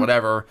future,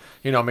 whatever,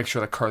 you know, make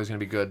sure the car is going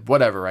to be good,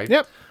 whatever, right?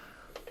 Yep.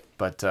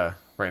 But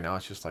right now,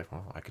 it's just like,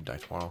 well, I could die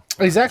tomorrow.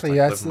 Exactly, Just, like,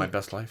 yeah, living it's- my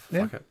best life.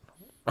 yeah. Fuck it.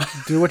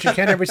 Do what you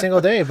can every single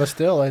day, but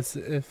still, it's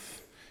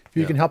if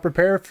you Yeah. can help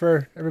prepare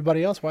for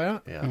everybody else, why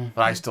not? Yeah,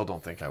 but I still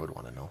don't think I would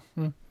want to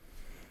know.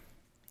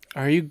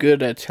 Are you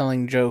good at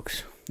telling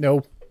jokes?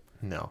 No,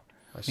 No,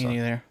 I Me suck.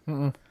 neither.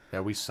 Yeah,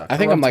 we suck. I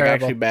think I'm I'm like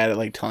terrible. actually bad at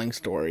like telling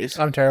stories.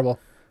 I'm terrible.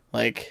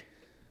 Like,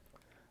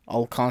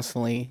 I'll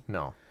constantly.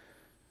 No,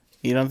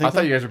 You don't think? I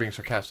thought you guys were being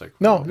sarcastic.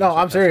 No, Being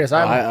I'm sarcastic. serious.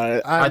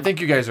 I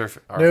think you guys are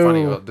No.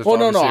 funny. There's Well,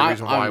 no, obviously a I'm,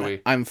 reason why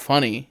we. I'm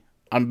funny.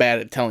 I'm bad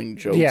at telling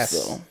jokes, Yes.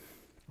 though.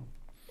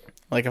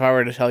 Like, if I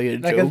were to tell you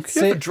a I can joke,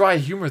 say- You have a dry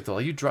humor though.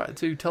 You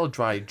tell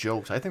dry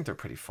jokes. I think they're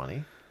pretty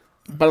funny.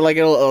 but like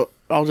it'll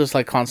I'll just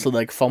like constantly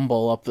like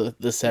fumble up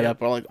the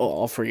setup, or like,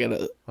 oh, I'll forget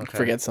it,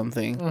 forget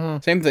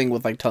something. Same thing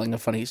with like telling a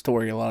funny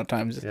story. A lot of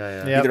times,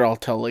 either I'll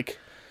tell like,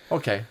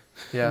 okay,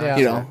 yeah,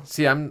 you know,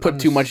 see, I'm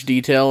too much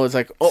detail. It's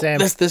like, oh, Same.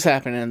 this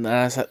happened, and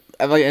then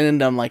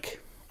and I'm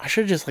like, I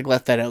should just like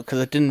let that out because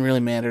it didn't really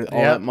matter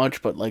all that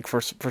much. But like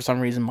for some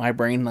reason, my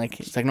brain like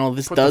it's like, no,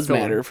 this does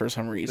matter for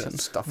some reason.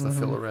 Stuff the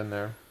filler in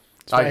there.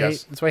 I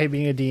guess that's why I hate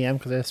being a DM,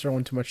 because I throw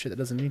in too much shit that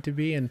doesn't need to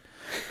be and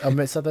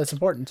omit stuff that's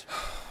important.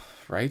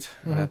 Right?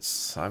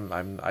 That's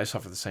I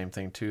suffer the same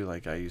thing too.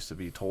 Like I used to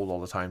be told all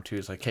the time too.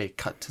 It's like, hey,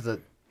 cut to the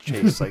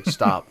chase. Like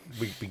stop.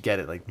 We get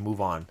it. Like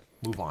move on.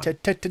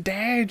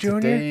 Today,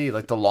 Junior. Today,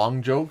 like the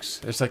long jokes.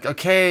 It's like,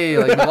 okay,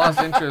 like we lost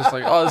interest.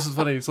 Like, oh, this is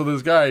funny. So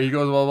this guy, he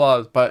goes blah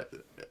blah. But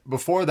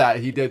before that,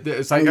 he did this.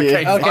 It's like,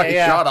 okay,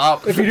 shut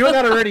up. If you're doing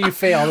that already, you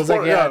failed. It's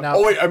like, no.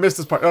 Oh wait, I missed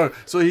this part. Oh,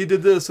 so he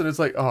did this, and it's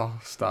like, oh,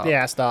 stop.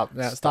 Yeah, stop.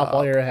 Yeah, stop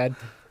while you're ahead.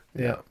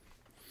 Yeah.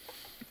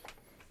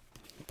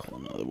 Pull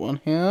another one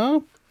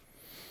here.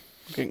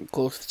 Getting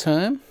close to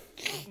time.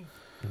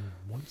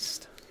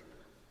 Moist.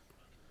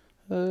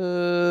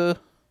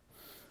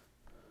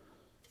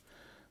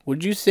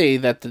 Would you say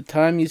that the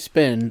time you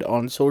spend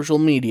on social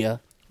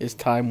media is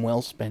time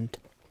well spent?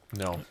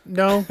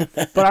 No,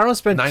 but I don't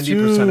spend 90%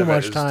 too of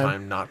much it is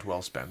time not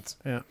well spent.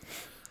 Yeah.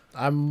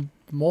 I'm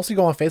mostly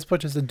going on Facebook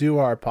just to do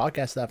our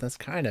podcast stuff. That's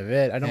kind of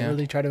it. I don't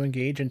really try to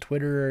engage in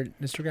Twitter or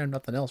Instagram,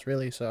 nothing else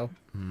really. So,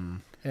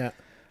 yeah.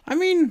 I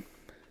mean,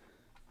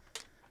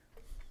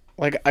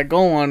 like, I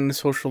go on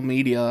social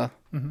media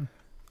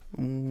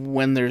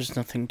when there's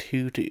nothing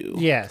to do.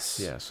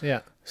 Yes. Yeah.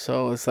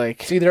 So it's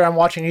like, it's either I'm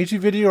watching a YouTube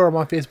video or I'm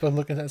on Facebook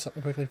looking at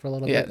something quickly for a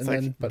little bit. And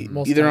like then, but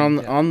most either of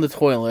the time, on the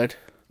toilet,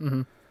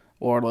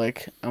 or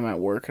like I'm at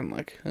work and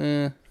like,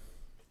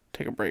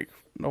 take a break.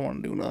 Don't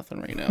want to do nothing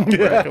right now.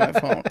 Right at my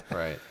phone.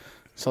 Right.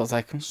 So it's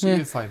like, see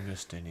if I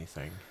missed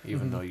anything,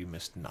 even though you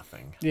missed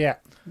nothing. Yeah.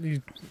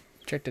 You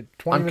checked it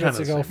 20 minutes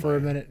ago for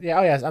a minute. Yeah.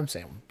 Oh yeah, I'm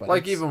saying. But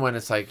like even when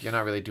it's like you're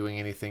not really doing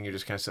anything, you're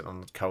just kind of sitting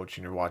on the couch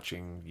and you're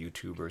watching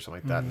YouTube or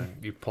something like that, and then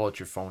you pull out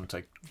your phone. It's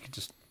like you can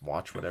just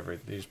watch whatever. You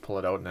just pull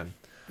it out and then.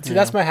 See,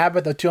 that's my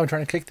habit though too. I'm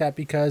trying to kick that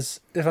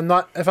because if I'm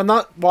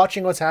not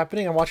watching what's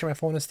happening, I'm watching my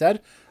phone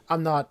instead.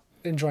 I'm not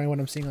enjoying what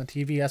I'm seeing on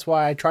TV. That's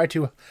why I try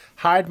to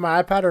hide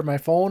my iPad or my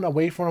phone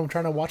away from when I'm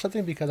trying to watch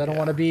something, because I don't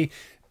want to be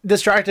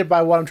distracted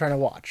by what I'm trying to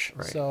watch.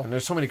 Right. So, and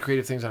there's so many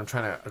creative things that I'm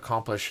trying to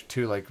accomplish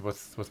too, like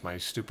with my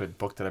stupid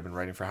book that I've been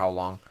writing for how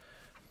long.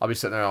 I'll be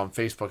sitting there on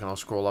Facebook and I'll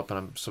scroll up and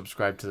I'm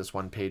subscribed to this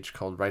one page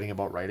called Writing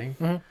About Writing.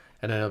 And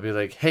then it'll be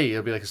like, hey,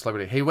 it'll be like a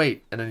celebrity, hey,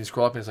 wait. And then you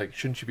scroll up and it's like,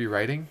 shouldn't you be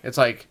writing? It's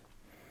like,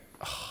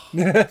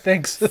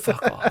 thanks.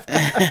 Fuck off.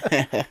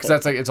 Because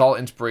that's like, it's all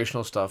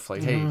inspirational stuff.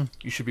 Like, hey,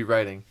 you should be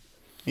writing.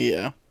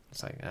 Yeah.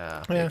 It's like,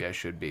 maybe I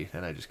should be.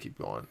 And I just keep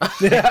going.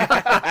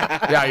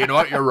 Yeah, you know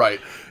what? You're right.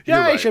 You're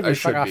right. You should be. I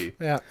should be.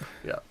 Yeah.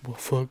 Well,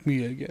 fuck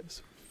me, I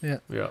guess. Yeah.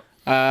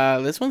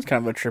 This one's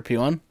kind of a trippy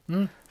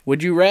one.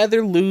 Would you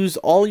rather lose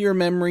all your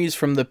memories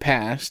from the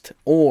past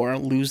or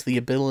lose the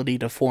ability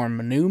to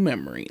form new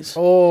memories?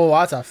 Oh,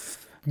 that's a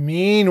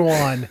mean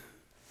one.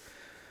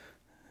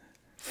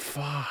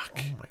 Fuck.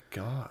 Oh my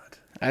god.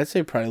 I'd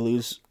say probably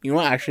lose. You know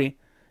what? Actually,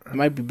 it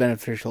might be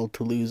beneficial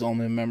to lose all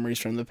my memories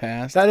from the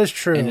past. That is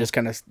true. And just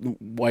kind of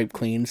wipe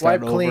clean,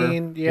 start over. Yeah.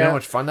 You know how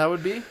much fun that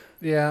would be?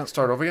 Yeah.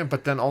 Start over again,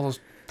 but then all those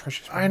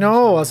precious memories. I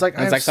know. It's like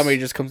somebody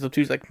just comes up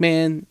to you, like,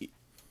 man,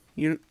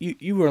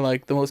 you were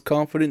like the most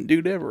confident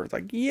dude ever. It's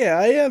like, yeah,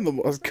 I am the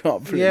most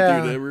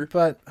confident dude ever.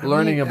 But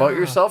learning about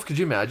yourself, could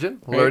you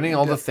imagine? Right. Learning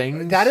all the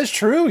things. That is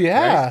true,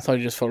 yeah. Right? So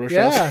you just Photoshop.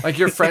 Yeah. Like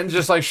your friends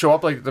just like show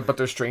up but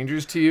they're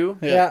strangers to you.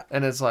 Yeah.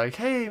 And it's like,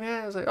 hey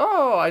man, it's like,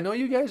 oh, I know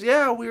you guys.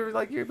 Yeah, we were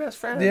like your best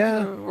friends.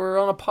 Yeah. We're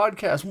on a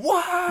podcast.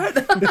 What?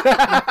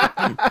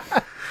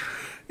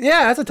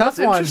 Yeah, that's a tough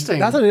one. Interesting.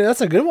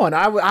 That's a good one.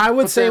 I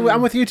would say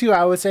I'm with you too.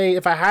 I would say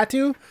if I had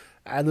to,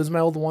 I'd lose my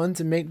old ones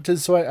and make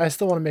just so I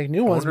still want to make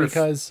new ones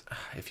because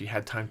if you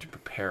had time to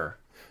prepare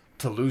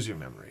to lose your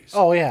memories.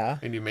 Oh yeah.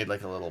 And you made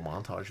like a little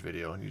montage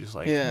video and you just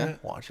like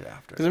watch it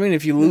after. Because I mean,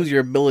 if you lose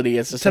your ability,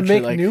 it's essentially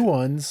to make like new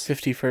ones.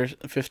 50 first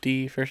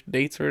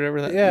dates or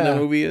whatever that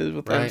movie is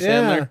with Adam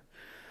Sandler. Yeah.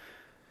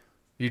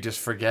 You just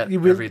forget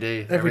every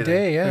day. Every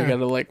day, yeah. You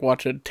gotta like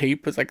watch a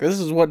tape. It's like, this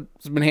is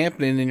what's been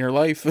happening in your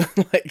life.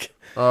 Like,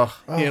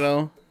 you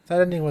know,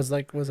 that ending was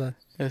a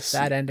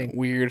sad ending.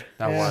 Weird.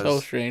 That was so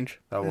strange.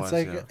 That was.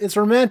 It's like it's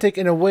romantic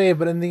in a way,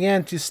 but in the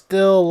end, you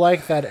still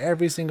like that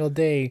every single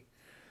day.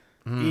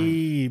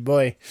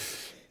 Boy.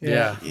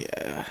 Yeah.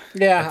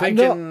 Yeah. I think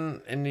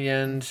in the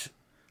end,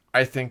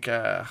 I think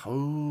my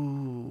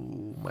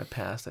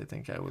past. I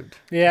think I would.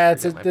 Yeah,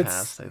 it's my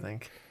past.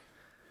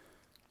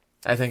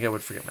 I think I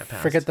would forget my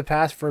past. Forget the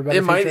past for a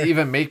better future. Might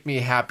even make me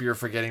happier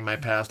forgetting my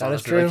past. That honestly,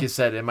 is true. Like you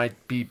said, it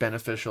might be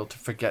beneficial to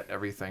forget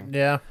everything.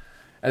 Yeah.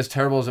 As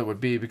terrible as it would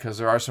be, because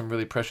there are some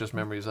really precious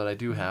memories that I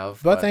do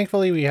have. But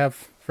thankfully, we have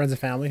friends and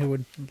family who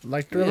would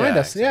like to remind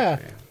us.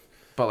 Exactly. Yeah.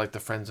 But like the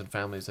friends and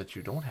families that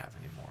you don't have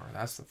anymore,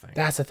 that's the thing.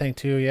 That's the thing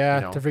too. Yeah.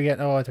 You know?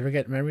 To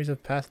forget memories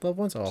of past loved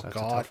ones. Oh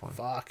God,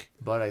 fuck.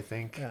 But I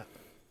think,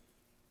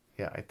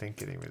 Yeah, I think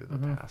getting rid of the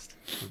past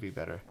would be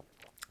better.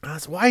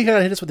 That's why you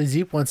gotta hit us with these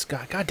deep ones,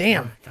 God. God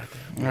damn.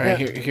 All right,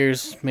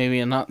 here's maybe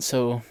a not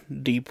so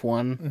deep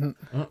one.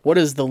 What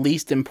is the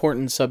least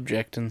important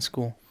subject in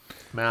school?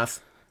 Math.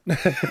 I'm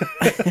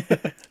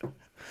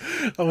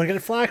gonna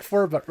get flack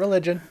for it, but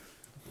religion.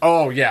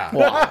 Oh, yeah.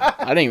 Well,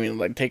 I didn't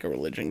even take a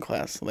religion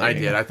class. I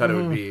did. I thought it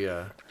would be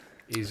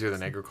easier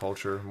than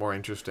agriculture, more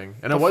interesting.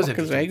 And it was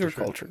interesting.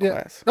 Agriculture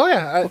class. Oh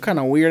yeah. What kind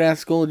of weird ass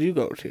school did you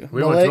go to?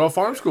 We went to a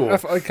farm school.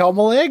 I call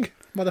my leg,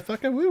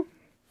 motherfucker. Woo.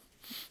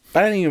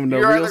 I didn't even know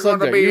You're real either going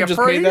to subject. be You a just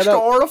made priest that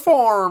up. or a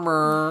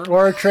farmer.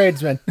 Or a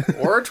tradesman.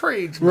 Or a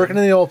tradesman. Working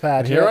in the old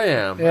patch. Here I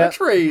am, Yeah. a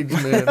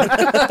tradesman.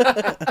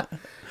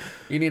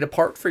 You need a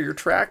part for your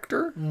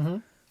tractor?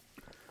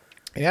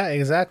 Yeah,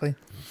 exactly.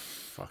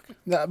 Fuck.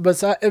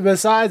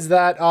 Besides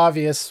that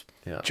obvious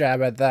Yeah.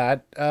 jab at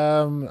that,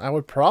 I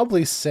would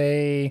probably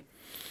say,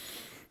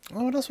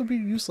 oh, what else would be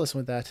useless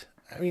with that?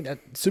 I mean,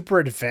 super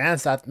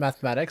advanced at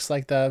mathematics,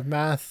 like the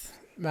math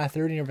 30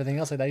 and everything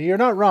else like that. You're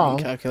not wrong.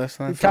 Calculus.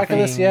 And that stuff.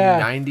 Calculus, yeah.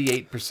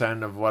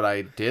 98% of what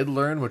I did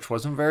learn, which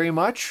wasn't very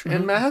much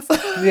in math,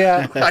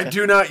 Yeah, I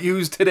do not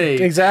use today.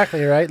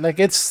 exactly, right? Like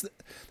there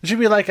should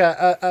be like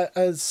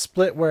a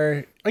split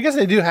where, I guess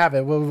they do have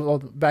it. Well,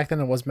 back then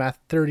it was math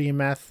 30 and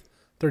math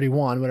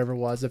 31, whatever it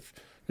was. If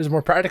there's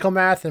more practical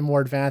math and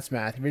more advanced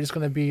math. If you're just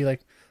going to be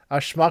like a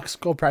schmuck,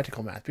 go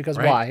practical math. Because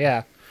Right. why?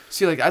 Yeah.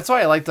 See, that's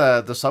why I like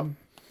the sub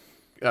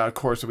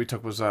course that we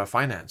took was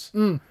finance.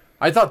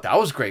 I thought that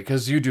was great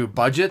because you do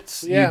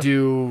budgets, Yeah. you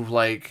do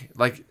like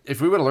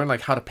if we would have learned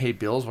how to pay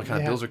bills, what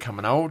kind of bills are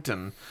coming out,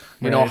 and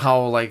you know Right.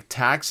 how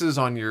taxes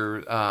on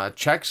your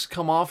checks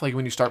come off,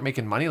 when you start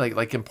making money,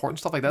 like important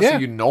stuff like that, Yeah. so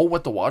you know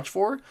what to watch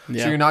for.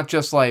 Yeah. So you're not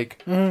just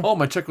oh,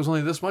 my check was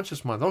only this much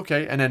this month,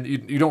 okay, and then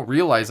you don't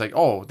realize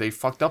oh, they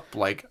fucked up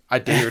a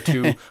day or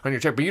two on your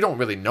check, but you don't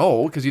really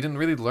know because you didn't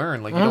really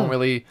learn, you don't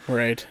really.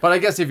 Right. But I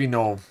guess if you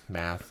know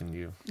math and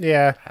you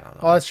Yeah. I don't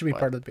know. Well, that should be but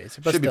part of the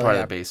basics. But should be still, part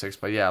yeah. of the basics,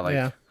 but yeah,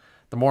 Yeah.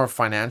 the more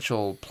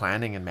financial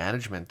planning and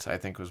management, I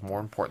think, was more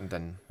important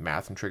than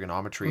math and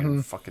trigonometry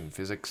and fucking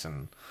physics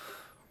and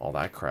all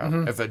that crap.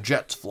 If a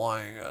jet's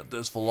flying at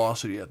this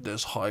velocity at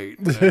this height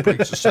and it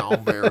breaks the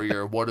sound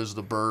barrier, what does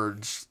the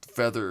bird's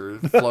feather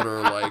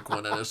flutter like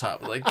when it is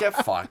happening? Get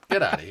fucked.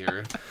 Get out of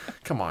here.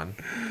 Come on.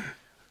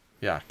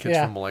 Yeah, kids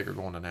Yeah. from Malaysia are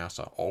going to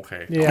NASA.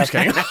 Okay. Yeah. I'm just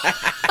kidding.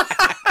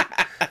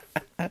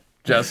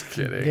 Just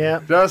kidding. Yeah.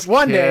 Just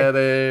One kidding.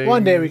 day.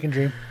 One day we can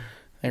dream.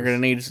 They're gonna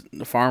need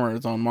the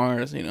farmers on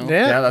Mars, you know.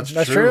 Yeah, that's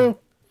true.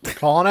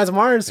 Colonize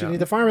Mars. Yeah. We need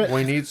to farm it.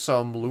 We need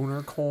some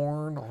lunar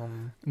corn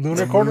on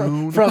Lunar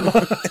corner from.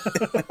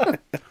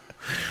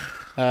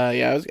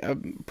 Yeah,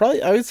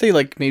 I would say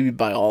maybe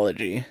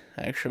biology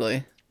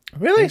actually.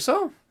 Really? think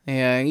so.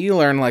 Yeah, you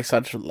learn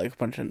such a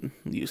bunch of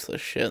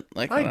useless shit.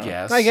 I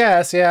guess. I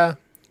guess. Yeah.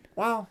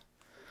 Well,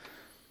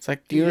 It's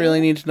do you really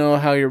need to know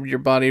how your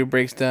body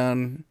breaks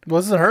down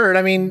Doesn't hurt.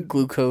 I mean,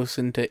 glucose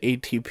into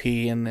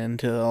ATP and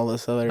into all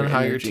this other and how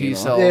your energy T and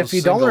all cells that? If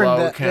you don't single learn out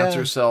that, cancer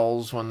yeah.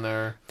 cells when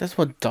they're. That's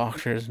what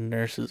doctors and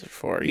nurses are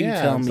for. You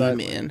Yeah, tell me, but-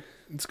 man.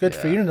 it's good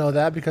for Yeah. you to know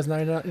that because now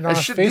you're not on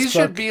Facebook. These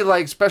should be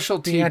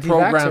specialty being anti-vaxxer.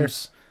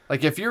 programs.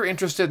 If you're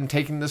interested in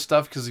taking this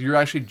stuff because you're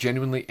actually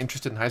genuinely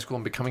interested in high school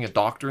and becoming a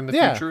doctor in the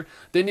Yeah. future,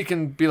 then you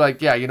can be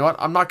yeah, you know what?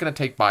 I'm not going to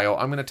take bio.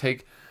 I'm going to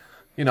take,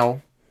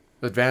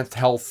 advanced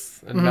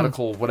health and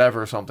medical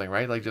whatever or something,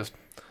 right? Just,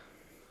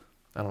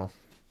 I don't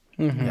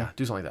know. Yeah,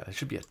 do something like that. It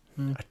should be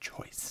a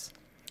choice.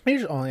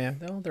 Oh yeah,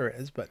 no, there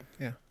is, but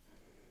yeah.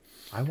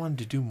 I wanted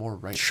to do more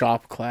right.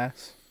 Shop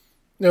class.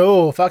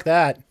 No, fuck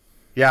that.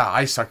 Yeah,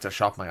 I sucked at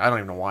shop. I don't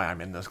even know why I'm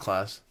in this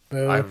class.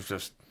 Boo. I was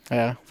just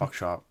Yeah. fuck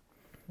shop.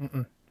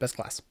 Best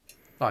class.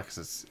 Not because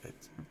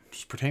it's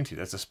just pertains to you.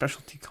 That's a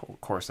specialty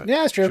course that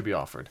Yeah, it's true. should be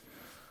offered.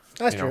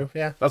 That's You know? true.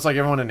 Yeah. That's like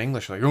everyone in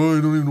English. Oh, I don't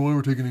even know why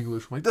we're taking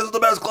English. I'm this is the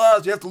best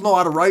class. You have to know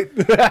how to write,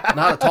 and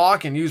how to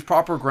talk, and use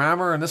proper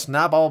grammar, and this and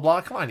that, blah, blah,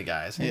 blah. Come on, you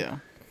guys. Yeah.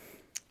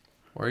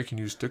 Or you can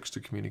use sticks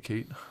to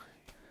communicate.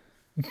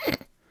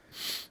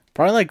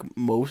 Probably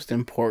most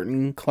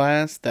important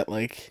class that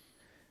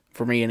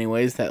for me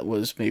anyways that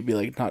was maybe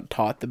not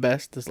taught the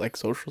best is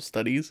social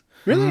studies.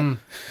 Really?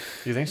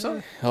 You think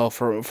so? Oh,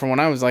 from when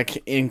I was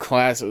in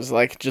class, it was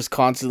just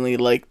constantly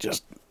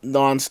just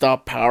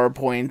nonstop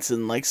PowerPoints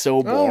and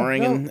so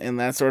boring no. and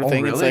that sort of Oh,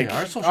 thing. really? It's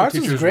Our social ours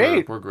was teachers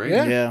great. were great.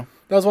 Yeah. yeah.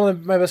 That was one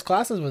of my best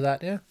classes. Was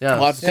that? Yeah. Yeah.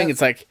 Well, that's the thing.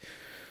 Yeah. It's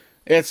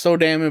it's so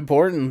damn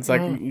important. It's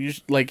you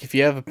just, if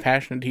you have a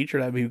passionate teacher,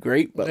 that'd be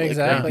great. But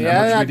Exactly. which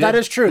Yeah, we that did.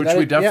 is true. Which That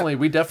we is-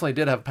 yeah. definitely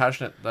did have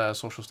passionate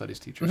social studies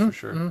teachers for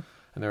sure, and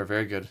they were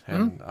very good.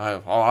 And I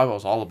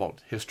was all about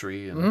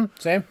history and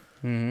Same.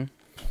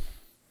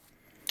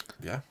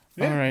 yeah.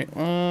 all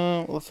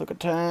right. Let's look at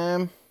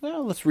time.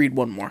 Well, let's read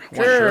one more.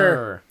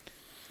 Sure.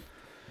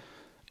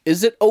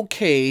 Is it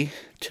okay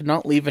to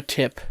not leave a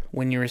tip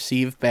when you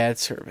receive bad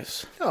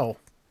service? No,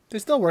 they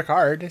still work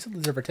hard. They still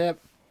deserve a tip.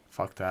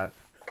 Fuck that.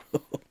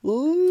 Fuck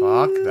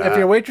that. If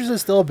your waitress is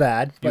still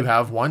bad, You but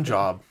have one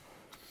job,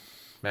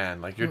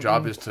 man. Your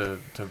job is to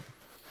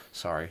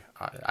Sorry,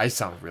 I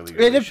sound really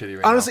shitty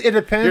right honestly, now. it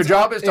depends. Your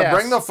job is to yes.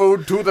 bring the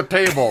food to the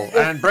table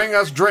and bring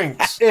us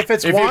drinks. If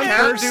it's if one you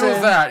can't person, do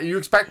that, you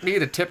expect me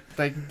to tip?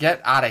 Like,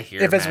 get out of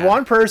here. if it's man.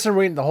 one person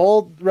reading the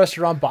whole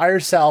restaurant by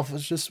herself,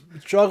 it's just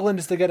struggling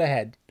just to get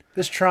ahead,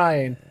 just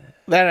trying.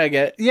 That I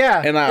get.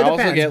 Yeah, And I it also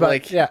depends, get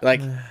but,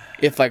 like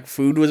if like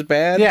food was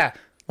bad. Yeah.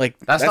 Like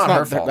That's not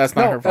her fault. That's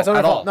not her fault That's not her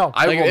at fault. all. No,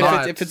 I Like, will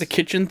not. if it's a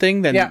kitchen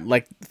thing, then Yeah.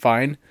 like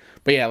fine.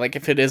 But yeah, like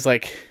if it is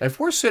like If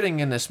we're sitting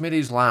in the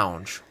Smitty's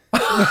lounge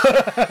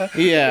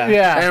yeah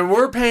yeah, and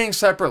we're paying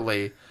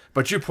separately,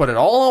 but you put it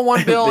all on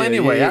one bill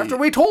anyway, yeah. after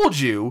we told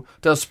you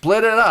to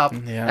split it up,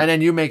 Yeah. and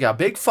then you make a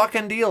big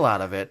fucking deal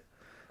out of it,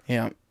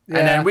 yeah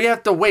and then we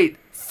have to wait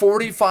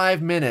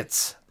 45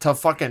 minutes to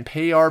fucking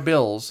pay our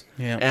bills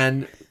Yeah.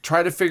 and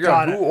try to figure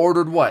Got out it. who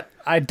ordered what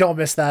I don't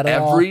miss that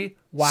at all. every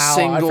Wow,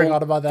 single I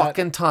forgot about that.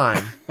 fucking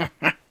time.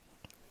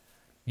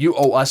 You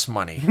owe us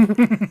money.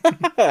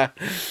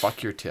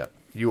 Fuck your tip.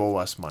 You owe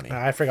us money.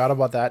 I forgot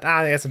about that.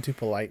 I guess I'm too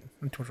polite.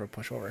 I'm too much of a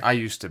pushover. I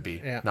used to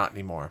be. Yeah. Not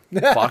anymore.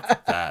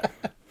 Fuck that.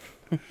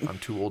 I'm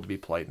too old to be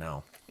polite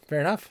now.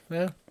 Fair enough.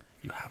 Yeah.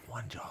 You have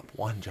one job.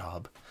 One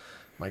job.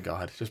 My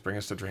God, just bring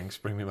us the drinks.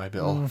 Bring me my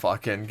bill.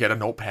 Fucking get a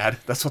notepad.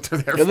 That's what they're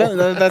there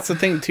for. that's the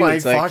thing too. Like,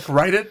 It's like fuck,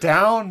 write it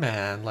down,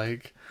 man.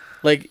 Like,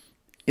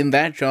 in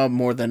that job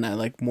more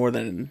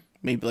than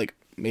maybe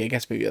I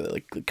guess maybe other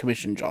like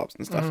commission jobs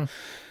and stuff.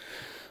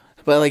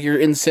 But like you're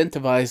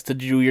incentivized to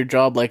do your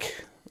job like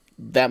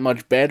that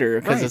much better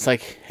because Right. it's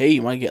like, hey,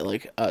 you might get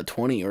like a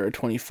 20 or a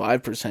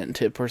 25%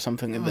 tip or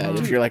something like that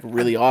if you're like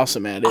really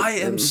awesome at it. I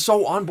am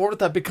so on board with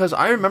that because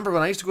I remember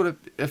when I used to go to,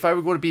 if I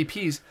would go to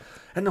BP's,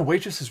 and the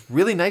waitress is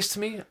really nice to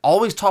me,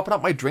 always topping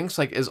up my drinks,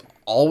 like is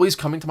always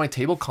coming to my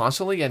table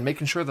constantly and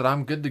making sure that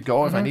I'm good to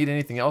go if I need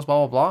anything else,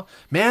 blah, blah, blah.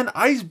 Man,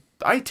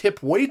 I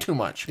tip way too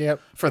much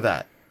for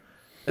that.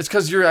 It's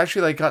because you're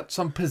actually like got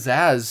some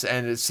pizzazz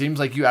and it seems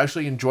like you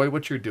actually enjoy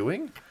what you're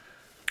doing.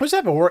 What's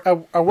that? A work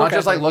Not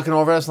just like ethic. looking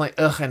over at us and like,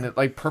 ugh, and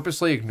like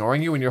purposely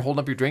ignoring you when you're holding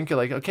up your drink. You're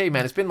like, okay,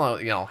 man, it's been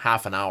like,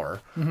 half an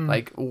hour.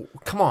 Like,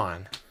 come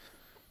on.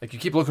 Like, you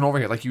keep looking over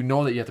here, like, you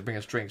know that you have to bring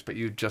us drinks, but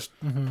you just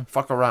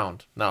fuck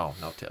around. No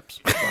tips.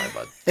 Sorry,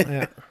 bud.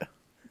 Yeah.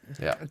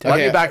 Yeah. Okay. Let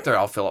me back there.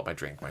 I'll fill up my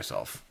drink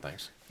myself.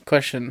 Thanks.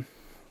 Question: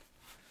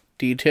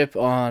 do you tip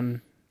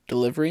on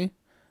delivery,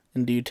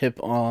 and do you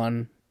tip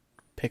on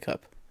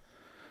pickup?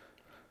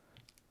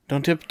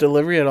 Don't tip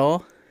delivery at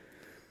all.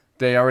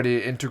 They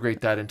already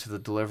integrate that into the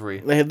delivery.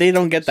 They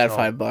don't get that So-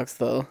 $5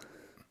 though.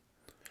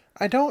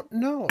 I don't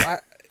know.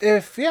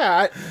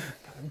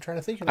 I'm trying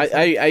to think. Of this.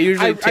 I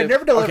usually tip. I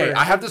never deliver. Okay,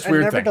 I have this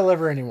weird I never thing.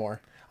 deliver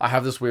anymore. I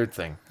have this weird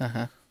thing.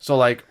 So,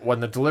 like, when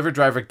the delivery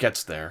driver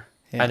gets there,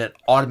 and it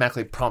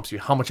automatically prompts you,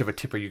 how much of a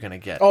tip are you going to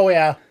get? Oh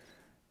yeah.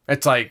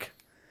 It's like,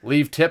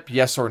 leave tip,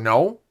 yes or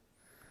no.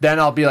 Then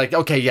I'll be like,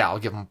 okay, yeah, I'll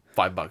give him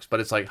 $5. But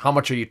it's like, how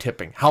much are you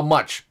tipping? How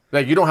much?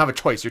 Like, you don't have a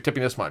choice. You're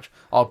tipping this much.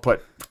 I'll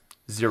put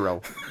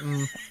 0.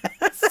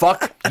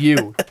 Fuck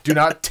you. Do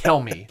not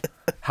tell me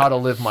how to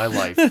live my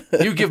life.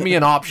 You give me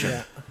an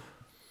option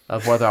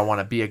of whether I want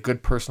to be a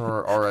good person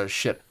or a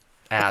shit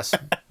ass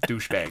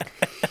douchebag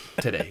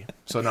today.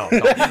 So no,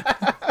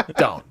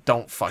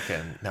 don't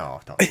fucking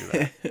don't do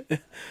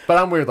that. But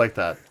I'm weird like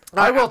that.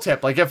 I will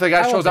tip. Like if the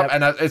guy shows up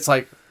tip. and it's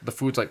like the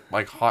food's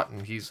like hot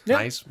and he's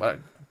nice, but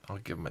I'll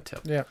give him a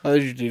tip. Yeah. I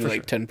usually do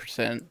like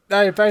 10%.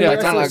 I Yeah, do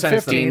it's not like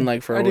 15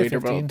 like for I a do waiter,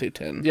 but I'll 15. do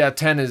 10. Yeah,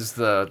 10 is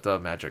the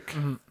magic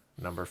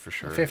number for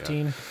sure.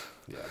 15.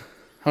 Yeah.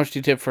 How much do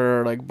you tip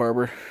for like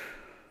barber?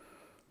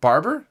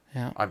 Barber?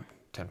 Yeah. I'm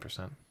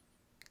 10%.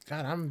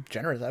 God, I'm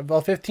generous.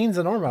 Well, 15's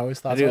the norm. I always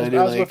thought. I do. So I do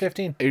I was like, about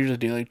 15. I usually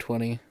do like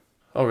 20.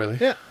 Oh really?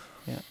 Yeah.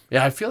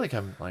 Yeah, I feel like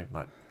I'm like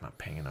not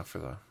paying enough for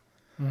the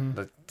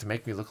to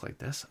make me look like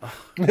this. Oh,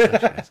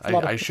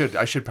 I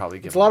should probably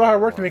give. It's a lot of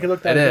hard work to make it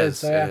look that good. Is.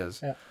 So, yeah. It is.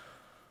 Yeah.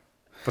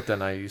 But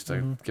then I used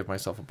to give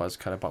myself a buzz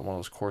cut. I bought one of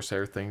those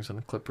Corsair things and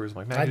the clippers. I'm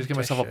like, man, I I just give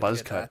just myself a should buzz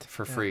get cut that.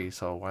 for Yeah. free.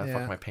 So why the fuck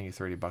Yeah. am I paying you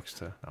 $30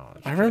 to? No,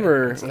 I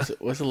remember,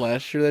 was it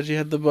last year that you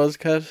had the buzz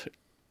cut?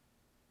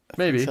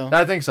 maybe. so.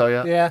 I think so.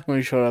 Yeah. Yeah. When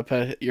you showed up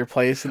at your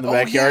place in the Oh,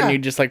 backyard yeah. and you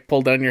just like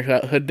pulled down your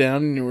hood down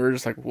and you were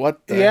just like,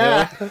 what the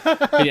Yeah. hell?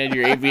 And you had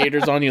your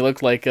aviators on. You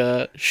looked like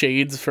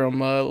Shades from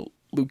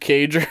Luke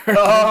Cage.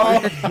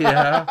 Oh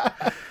yeah.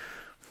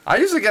 I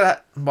used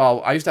to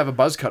I used to have a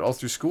buzz cut all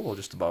through school,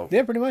 just about.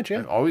 Yeah, pretty much.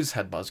 Yeah. I always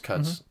had buzz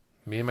cuts.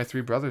 Me and my 3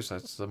 brothers.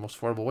 That's the most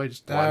affordable way.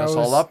 Just That line us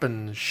all was- up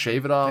and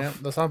shave it off. Yeah.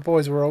 The Sun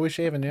boys were always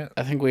shaving. Yeah.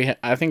 I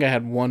think I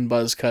had one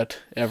buzz cut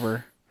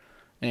ever,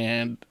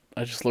 and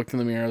I just looked in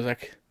the mirror. I was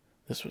like,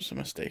 "This was a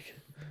mistake."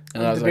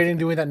 And I I'm was debating like,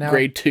 doing that now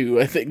grade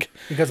 2, I think.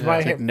 because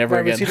my like, never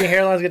my again. receding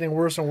hairline's getting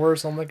worse and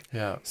worse. I'm like,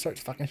 Yeah. start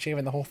fucking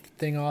shaving the whole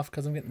thing off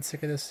because I'm getting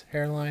sick of this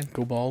hairline.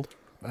 Go bald.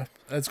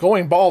 It's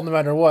going bald no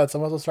matter what, so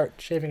I might as well start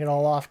shaving it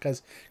all off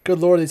because, good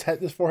lord,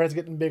 this forehead's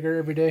getting bigger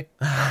every day.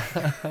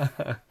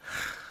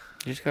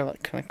 You just gotta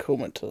like kind of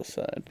comb it to the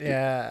side.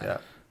 Yeah. Yeah.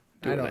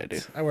 Do I what I don't. do.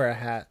 I wear a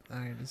hat.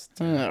 I just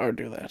Or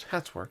do that.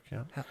 Hats work.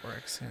 Yeah. hat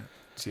works. Yeah.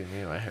 See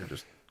me, my hair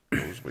just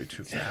goes way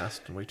too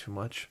fast and way too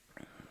much.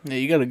 Yeah,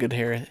 you got a good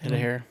head of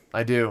hair.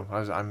 I do.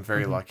 I'm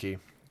very lucky.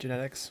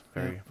 Genetics.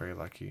 Very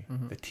lucky.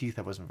 The teeth,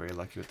 I wasn't very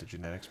lucky with the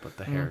genetics, but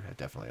the hair, I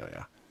definitely,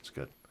 it's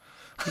good.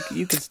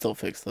 You could still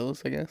fix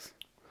those, I guess.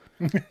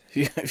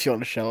 if you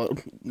want to shell out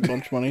a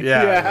bunch of money.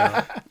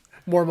 Yeah.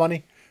 More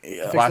money.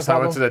 Yeah. Last time I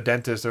went to the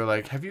dentist, they're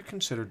like, "Have you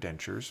considered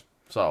dentures?"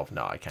 So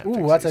no, I can't. Ooh,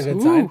 fix that's these. a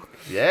good sign.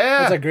 Yeah,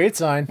 That's a great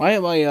sign. My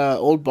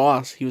old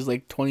boss, he was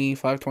like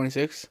 25,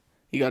 26.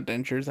 He got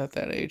dentures at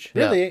that age.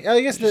 Yeah. Really?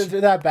 I guess they're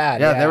that bad.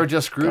 Yeah, they were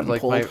just screwed. Gotten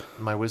Like pulled.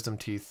 my wisdom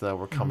teeth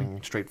were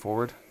coming straight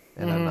forward,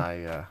 and then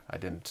I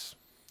didn't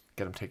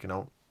get them taken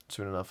out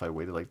soon enough. I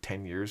waited like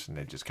 10 years, and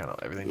it just kind of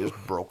everything just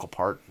broke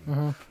apart.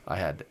 I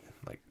had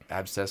like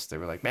abscess. They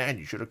were like, "Man,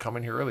 you should have come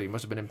in here early. You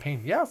must have been in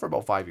pain." Yeah, for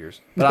about 5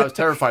 years, but I was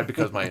terrified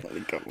because my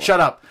shut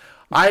up.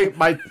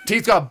 My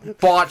teeth got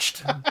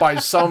botched by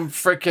some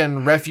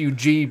freaking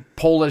refugee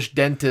Polish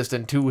dentist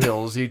in Two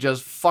Hills. He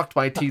just fucked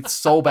my teeth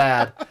so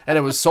bad, and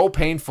it was so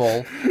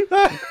painful.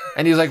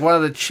 And he's like one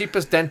of the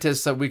cheapest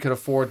dentists that we could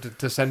afford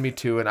to send me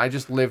to, and I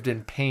just lived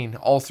in pain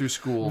all through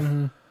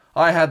school.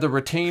 I had the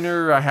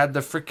retainer, I had the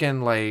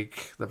freaking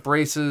like the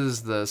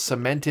braces, the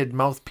cemented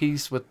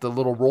mouthpiece with the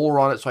little roller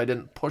on it, so I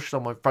didn't push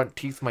on my front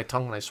teeth, my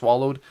tongue when I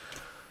swallowed.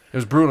 It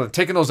was brutal.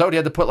 Taking those out, he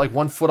had to put like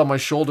one foot on my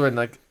shoulder and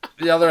like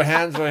the other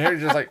hand's right here.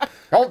 He's just like,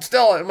 hold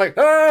still. I'm like,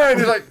 ah! And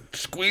he's like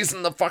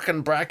squeezing the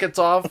fucking brackets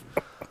off.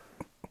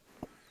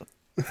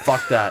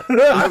 Fuck that.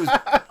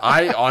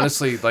 I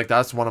honestly, like,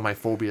 that's one of my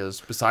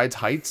phobias. Besides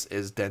heights,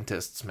 is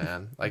dentists,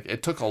 man. Like,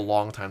 it took a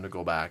long time to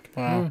go back.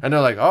 Wow. And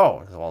they're like,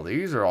 oh, well,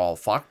 these are all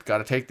fucked. Got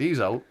to take these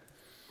out.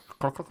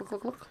 Cluck, cluck,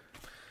 cluck, cluck.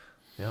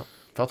 Yeah.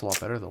 Felt a lot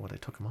better though when they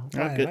took them out.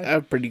 I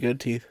have pretty good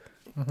teeth.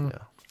 Yeah.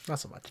 Not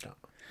so much, no.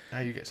 Now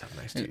you guys have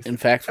nice teeth. In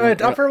fact, My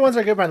upper ones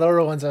are good. My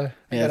lower ones are.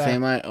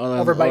 same. The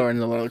overbite. lower and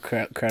the little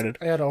crowded.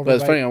 I had But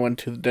it's overbite. funny. I went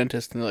to the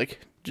dentist and they're like,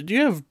 "Did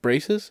you have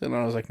braces?" And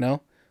I was like,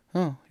 "No."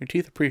 Oh, your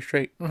teeth are pretty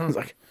straight. I was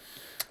like,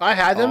 I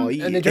had them, Oh,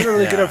 and they turned out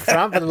really good yeah. up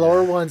front, but the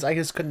lower ones, I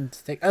just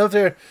couldn't take. I don't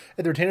know if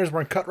the retainers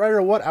weren't cut right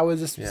or what. I was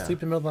just Yeah.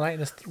 sleep in the middle of the night and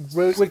just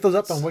wake those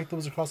up and wake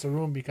those across the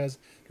room because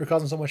they were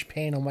causing so much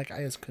pain. I'm like, I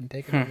just couldn't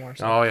take it anymore.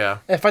 So Oh, yeah.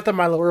 I affected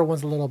my lower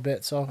ones a little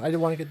bit, so I did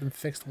want to get them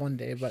fixed one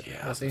day, but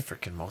Yeah, we'll the see.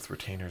 freaking mouth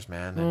retainers,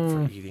 man,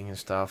 and for eating and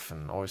stuff,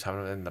 and always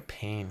having it in the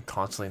pain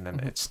constantly, and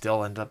then it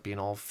still ended up being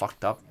all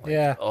fucked up. Like,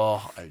 Yeah.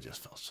 Oh, I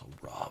just felt so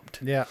robbed.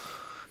 Yeah.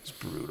 It's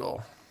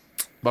brutal.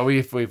 But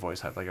we've always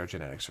had, like, our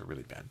genetics are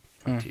really bad.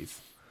 Our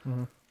teeth.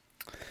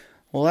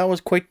 well, that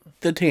was quite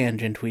the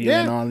tangent we Yeah.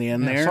 went on the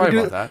end there. Sorry do-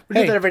 about that. We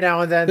do Hey, that every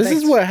now and then. This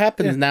Thanks. is what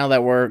happens now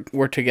that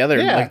we're together.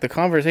 Yeah. Like the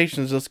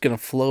conversation is just gonna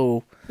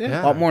flow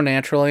Yeah. a lot more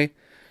naturally.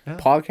 Yeah.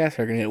 Podcasts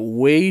are gonna get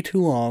way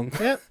too long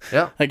Yeah,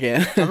 Yeah.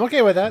 again. I'm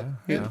okay with that.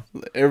 Yeah.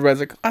 Everybody's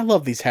like, "I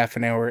love these half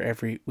an hour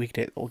every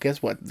weekday." Well,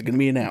 guess what? It's gonna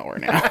be an hour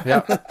now.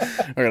 Yeah.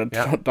 We're gonna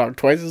Yeah. talk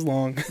twice as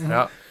long.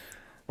 Yeah.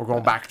 We're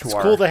going back to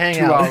our cool to hang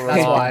out, 2-hour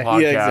that's long why.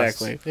 podcasts. Yeah,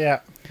 exactly. Yeah,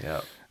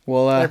 Yeah.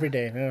 Well, every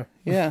day. Yeah.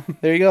 yeah,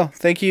 there you go.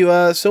 Thank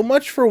you so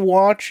much for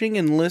watching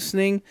and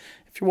listening.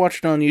 If you're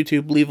watching on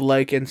YouTube, leave a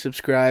like and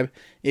subscribe.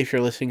 If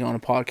you're listening on a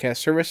podcast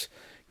service,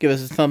 give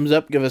us a thumbs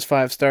up, give us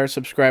 5 stars,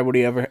 subscribe,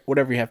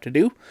 whatever you have to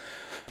do.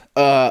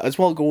 As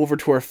well, go over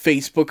to our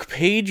Facebook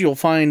page. You'll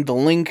find the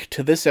link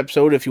to this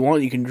episode. If you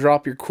want, you can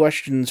drop your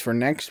questions for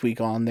next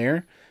week on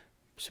there.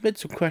 Submit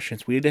some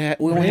questions. We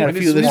only had a we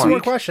few need this Some more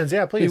week. questions.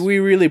 Yeah, please. We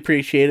really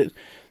appreciate it.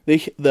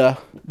 The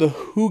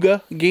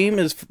Hooga game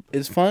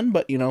is fun,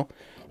 but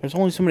there's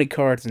only so many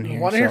cards in here.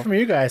 want to hear from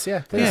you guys.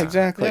 Yeah, please. Yeah,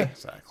 exactly. Yeah.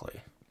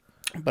 Exactly.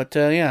 But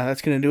yeah,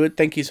 that's going to do it.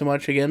 Thank you so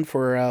much again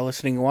for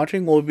listening and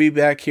watching. We'll be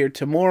back here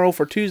tomorrow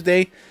for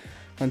Tuesday.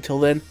 Until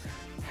then,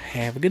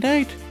 have a good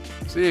night.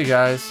 See you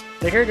guys.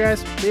 Take care, guys.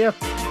 See ya.